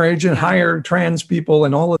gay marriage and hire trans people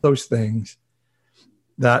and all of those things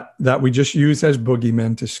that we just use as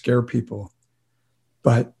boogeymen to scare people.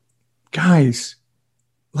 But guys,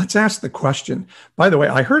 let's ask the question. By the way,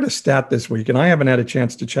 I heard a stat this week, and I haven't had a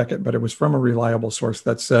chance to check it, but it was from a reliable source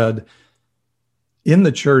that said in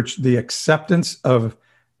the church, the acceptance of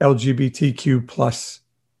LGBTQ plus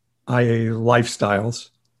IA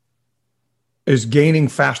lifestyles is gaining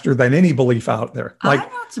faster than any belief out there. I'm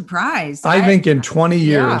not surprised. I think in 20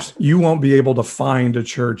 years, you won't be able to find a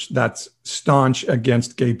church that's staunch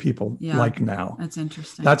against gay people like now. That's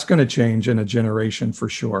interesting. That's going to change in a generation for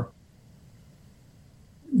sure.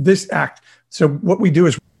 So what we do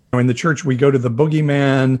is in the church, we go to the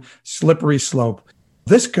boogeyman, slippery slope.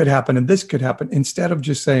 This could happen and this could happen, instead of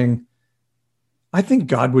just saying, I think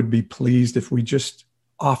God would be pleased if we just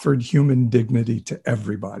offered human dignity to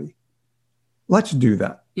everybody. Let's do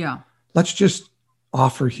that. Yeah. Let's just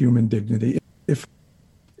offer human dignity. If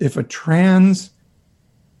a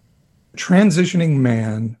transitioning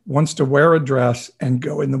man wants to wear a dress and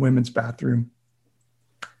go in the women's bathroom,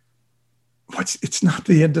 it's not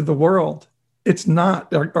the end of the world. It's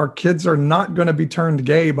not. Our kids are not going to be turned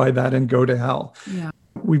gay by that and go to hell. Yeah.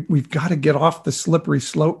 We've got to get off the slippery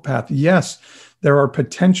slope path. Yes, there are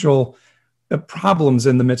potential problems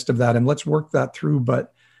in the midst of that, and let's work that through.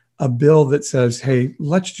 But a bill that says, hey,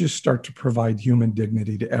 let's just start to provide human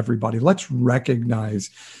dignity to everybody. Let's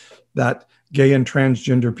recognize that gay and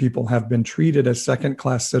transgender people have been treated as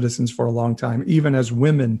second-class citizens for a long time, even as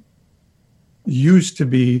women used to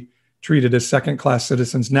be treated as second-class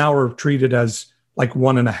citizens, now are treated as like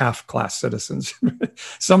 1.5 class citizens.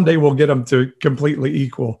 Someday we'll get them to completely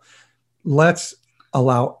equal. Let's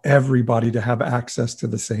allow everybody to have access to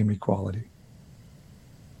the same equality.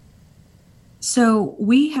 So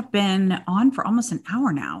we have been on for almost an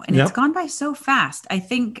hour now, and it's gone by so fast. I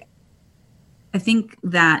think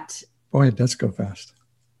that... Boy, it does go fast.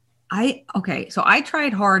 So I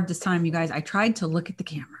tried hard this time, you guys. I tried to look at the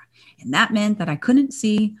camera, and that meant that I couldn't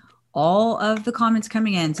see all of the comments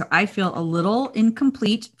coming in. So I feel a little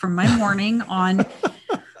incomplete from my morning on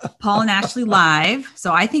Paul and Ashley Live.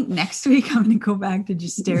 So I think next week I'm going to go back to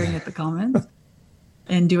just staring at the comments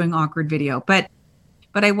and doing awkward video. But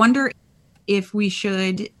I wonder if we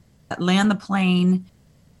should land the plane,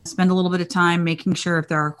 spend a little bit of time making sure if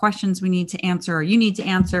there are questions we need to answer or you need to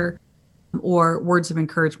answer, or words of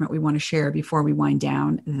encouragement we want to share before we wind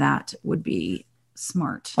down. That would be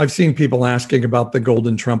smart. I've seen people asking about the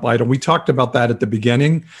golden Trump idol. We talked about that at the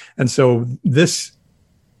beginning. And so this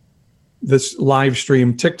live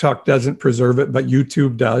stream, TikTok doesn't preserve it, but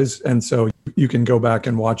YouTube does. And so you can go back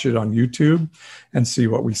and watch it on YouTube and see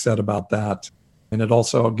what we said about that. And it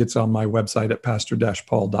also gets on my website at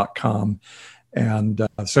pastor-paul.com. And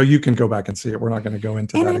so you can go back and see it. We're not going to go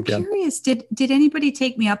into that again. And I'm curious, did anybody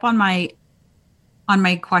take me up on my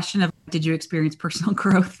question of, did you experience personal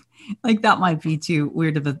growth? Like, that might be too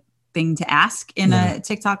weird of a thing to ask in a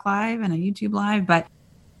TikTok live and a YouTube live, but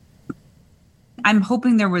I'm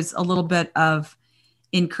hoping there was a little bit of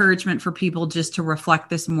encouragement for people just to reflect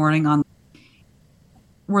this morning on,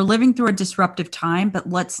 we're living through a disruptive time, but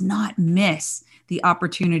let's not miss the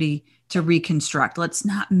opportunity to reconstruct. Let's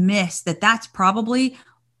not miss that that's probably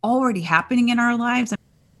already happening in our lives.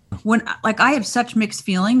 When, like, I have such mixed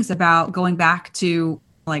feelings about going back to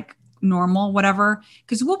like normal, whatever,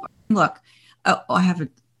 because I have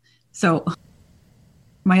it. So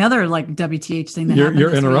my other like WTH thing that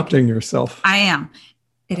you're interrupting yourself. I am.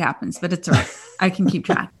 It happens, but it's all right. I can keep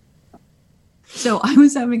track. So I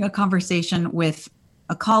was having a conversation with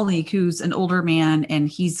a colleague who's an older man, and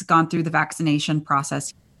he's gone through the vaccination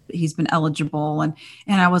process. He's been eligible. And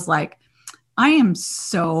I was like, I am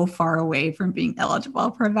so far away from being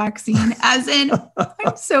eligible for a vaccine, as in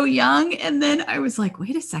I'm so young. And then I was like,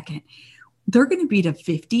 wait a second, they're going to be to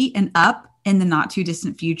 50 and up in the not too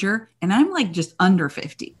distant future. And I'm like just under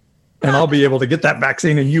 50. And I'll be able to get that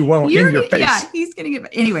vaccine and you won't, in your face. Yeah, he's going to get,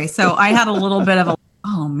 anyway. So I had a little bit of a,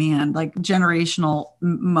 oh man, like generational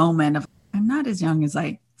moment of, I'm not as young as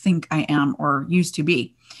I think I am or used to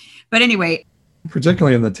be. But anyway.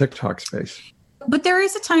 Particularly in the TikTok space. But there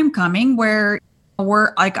is a time coming where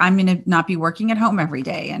I'm going to not be working at home every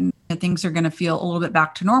day, and things are going to feel a little bit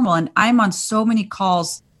back to normal. And I'm on so many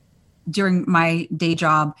calls during my day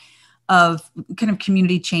job of kind of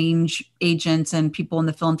community change agents and people in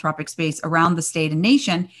the philanthropic space around the state and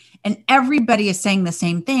nation. And everybody is saying the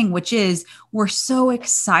same thing, which is we're so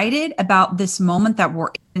excited about this moment that we're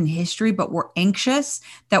in history, but we're anxious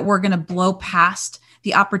that we're going to blow past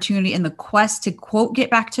the opportunity and the quest to, quote, get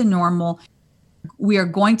back to normal. We are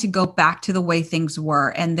going to go back to the way things were.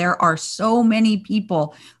 And there are so many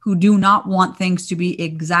people who do not want things to be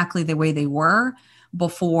exactly the way they were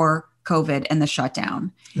before COVID and the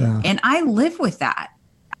shutdown. Yeah. And I live with that.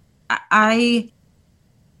 I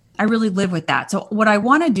really live with that. So what I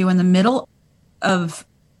want to do in the middle of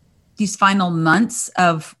these final months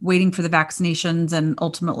of waiting for the vaccinations and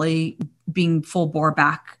ultimately being full bore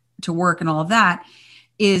back to work and all of that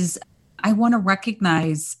is I want to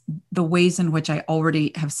recognize the ways in which I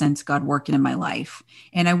already have sensed God working in my life.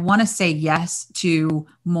 And I want to say yes to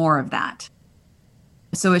more of that.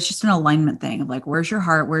 So it's just an alignment thing of like, where's your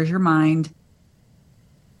heart? Where's your mind?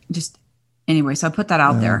 Just anyway, so I put that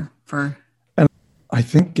out there for. And I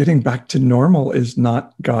think getting back to normal is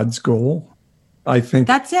not God's goal. I think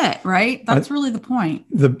that's it, right? That's really the point.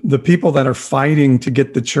 The people that are fighting to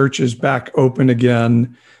get the churches back open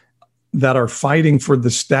again, that are fighting for the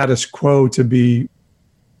status quo to be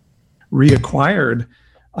reacquired,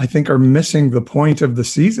 I think are missing the point of the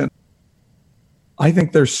season. I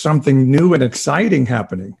think there's something new and exciting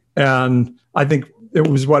happening. And I think it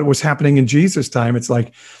was what was happening in Jesus' time. It's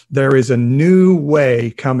like there is a new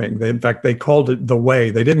way coming. In fact, they called it the way.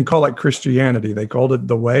 They didn't call it Christianity. They called it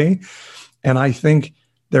the way. And I think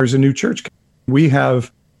there's a new church. We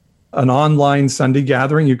have an online Sunday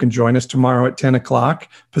gathering. You can join us tomorrow at 10 o'clock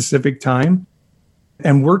Pacific time.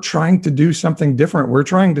 And we're trying to do something different. We're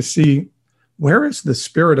trying to see, where is the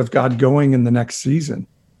Spirit of God going in the next season?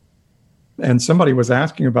 And somebody was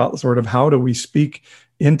asking about sort of how do we speak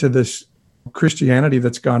into this Christianity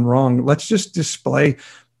that's gone wrong? Let's just display,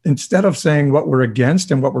 instead of saying what we're against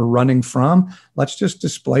and what we're running from, let's just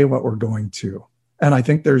display what we're going to. And I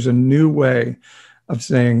think there's a new way of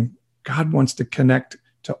saying God wants to connect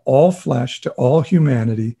to all flesh, to all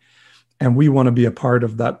humanity, and we want to be a part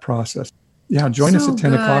of that process. Yeah, join us at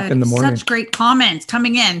 10 o'clock in the morning. Such great comments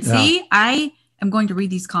coming in. Yeah. See, I am going to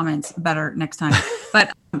read these comments better next time.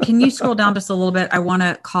 But can you scroll down just a little bit? I want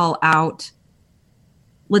to call out,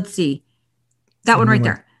 let's see, that one right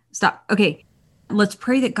there. Stop. Okay. Let's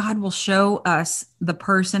pray that God will show us the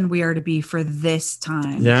person we are to be for this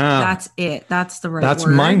time. Yeah. That's it. That's the right That's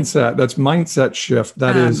word. Mindset. That's mindset shift.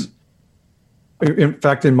 That is, in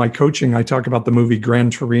fact, in my coaching, I talk about the movie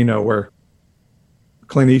Gran Torino, where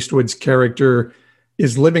Clint Eastwood's character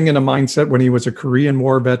is living in a mindset when he was a Korean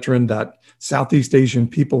War veteran that Southeast Asian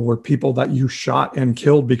people were people that you shot and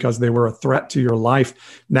killed because they were a threat to your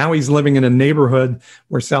life. Now he's living in a neighborhood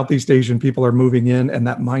where Southeast Asian people are moving in, and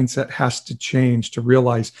that mindset has to change to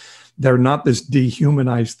realize they're not this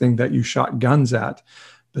dehumanized thing that you shot guns at,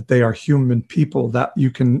 but they are human people that you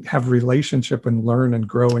can have relationship and learn and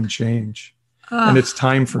grow and change. And it's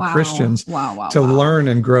time for Christians to learn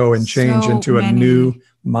and grow and change into a new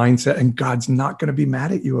mindset. And God's not going to be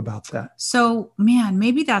mad at you about that. So, man,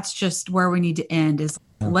 maybe that's just where we need to end is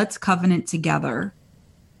let's covenant together.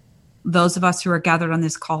 Those of us who are gathered on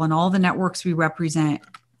this call and all the networks we represent,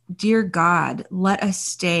 dear God, let us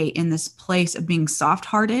stay in this place of being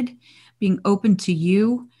soft-hearted, being open to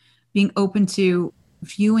you, being open to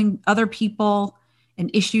viewing other people and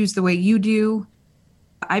issues the way you do.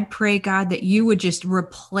 I pray, God, that you would just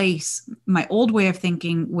replace my old way of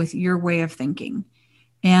thinking with your way of thinking.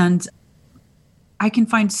 And I can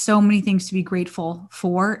find so many things to be grateful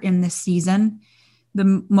for in this season.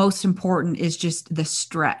 The most important is just the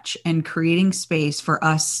stretch and creating space for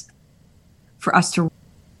us to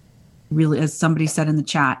really, as somebody said in the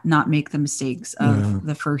chat, not make the mistakes of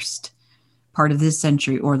the first part of this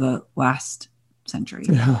century or the last century.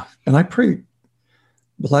 Yeah. And I pray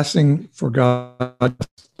blessing for God,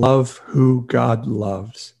 love who God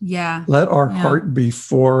loves. Yeah. Let our heart be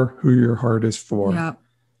for who your heart is for. Yep.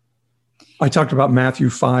 I talked about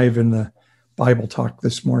Matthew 5 in the Bible talk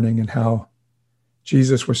this morning and how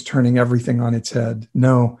Jesus was turning everything on its head.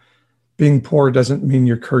 No, being poor doesn't mean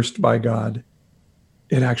you're cursed by God.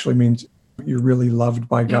 It actually means you're really loved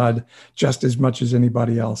by God just as much as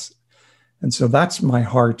anybody else. And so that's my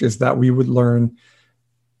heart, is that we would learn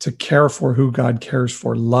to care for who God cares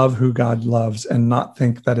for, love who God loves, and not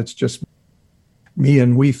think that it's just me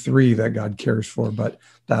and we three that God cares for, but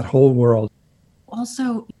that whole world.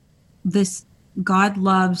 Also, this God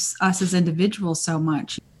loves us as individuals so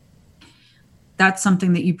much. That's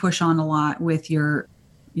something that you push on a lot with your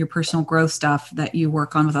personal growth stuff that you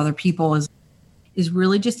work on with other people is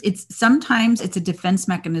really just, sometimes it's a defense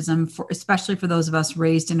mechanism for, especially for those of us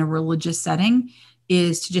raised in a religious setting,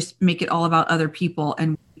 is to just make it all about other people.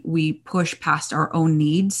 And we push past our own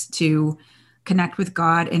needs to connect with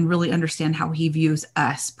God and really understand how he views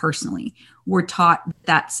us personally. We're taught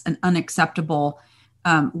that's an unacceptable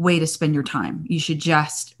way to spend your time. You should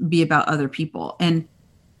just be about other people. And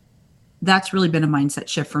that's really been a mindset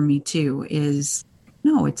shift for me too, is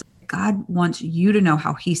no, it's God wants you to know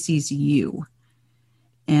how he sees you.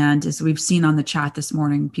 And as we've seen on the chat this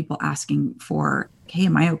morning, people asking for, hey,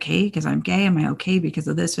 am I okay because I'm gay? Am I okay because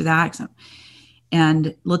of this or that?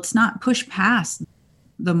 And let's not push past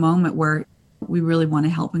the moment where we really want to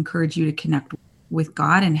help encourage you to connect with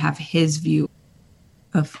God and have his view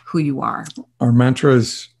of who you are. Our mantra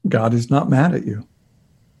is, God is not mad at you.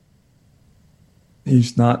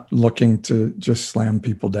 He's not looking to just slam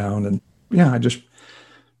people down. And yeah,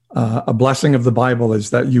 a blessing of the Bible is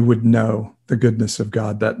that you would know the goodness of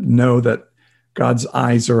God, that know that God's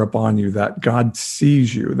eyes are upon you, that God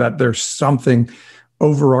sees you, that there's something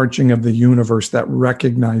overarching of the universe that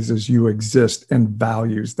recognizes you exist and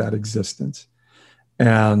values that existence.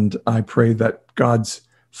 And I pray that God's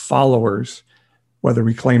followers, whether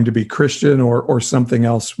we claim to be Christian or something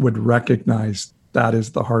else, would recognize that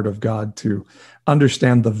is the heart of God, to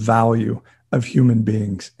understand the value of human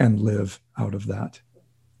beings and live out of that.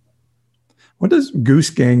 What does goose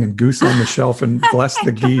gang and goose on the shelf and bless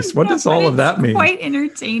the geese? What does all of that mean? Quite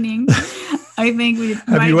entertaining. I think we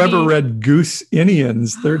have you ever read Goose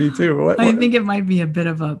Indians 32? I think it might be a bit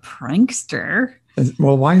of a prankster.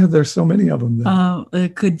 Well, why are there so many of them then?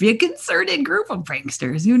 It could be a concerted group of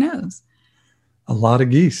pranksters. Who knows? A lot of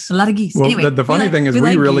geese. A lot of geese. Well, anyway, the funny thing is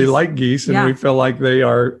we really like geese, and we feel like they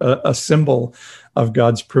are a symbol of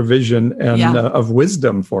God's provision and of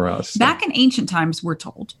wisdom for us. Back in ancient times, we're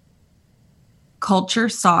told, culture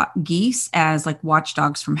saw geese as like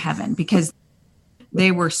watchdogs from heaven because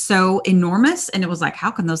they were so enormous, and it was like,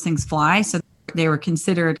 how can those things fly? So they were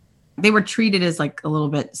treated as like a little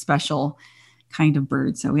bit special kind of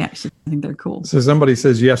bird. So we actually think they're cool. So somebody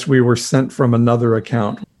says, yes, we were sent from another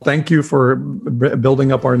account. Thank you for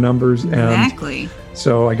building up our numbers. Exactly. And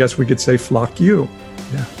so I guess we could say flock you.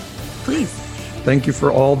 Yeah. Please. Thank you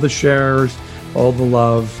for all the shares, all the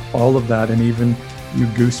love, all of that. And even you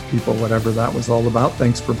goose people, whatever that was all about.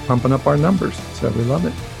 Thanks for pumping up our numbers. So we love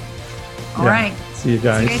it. All right. See you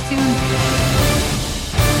guys. See you guys soon.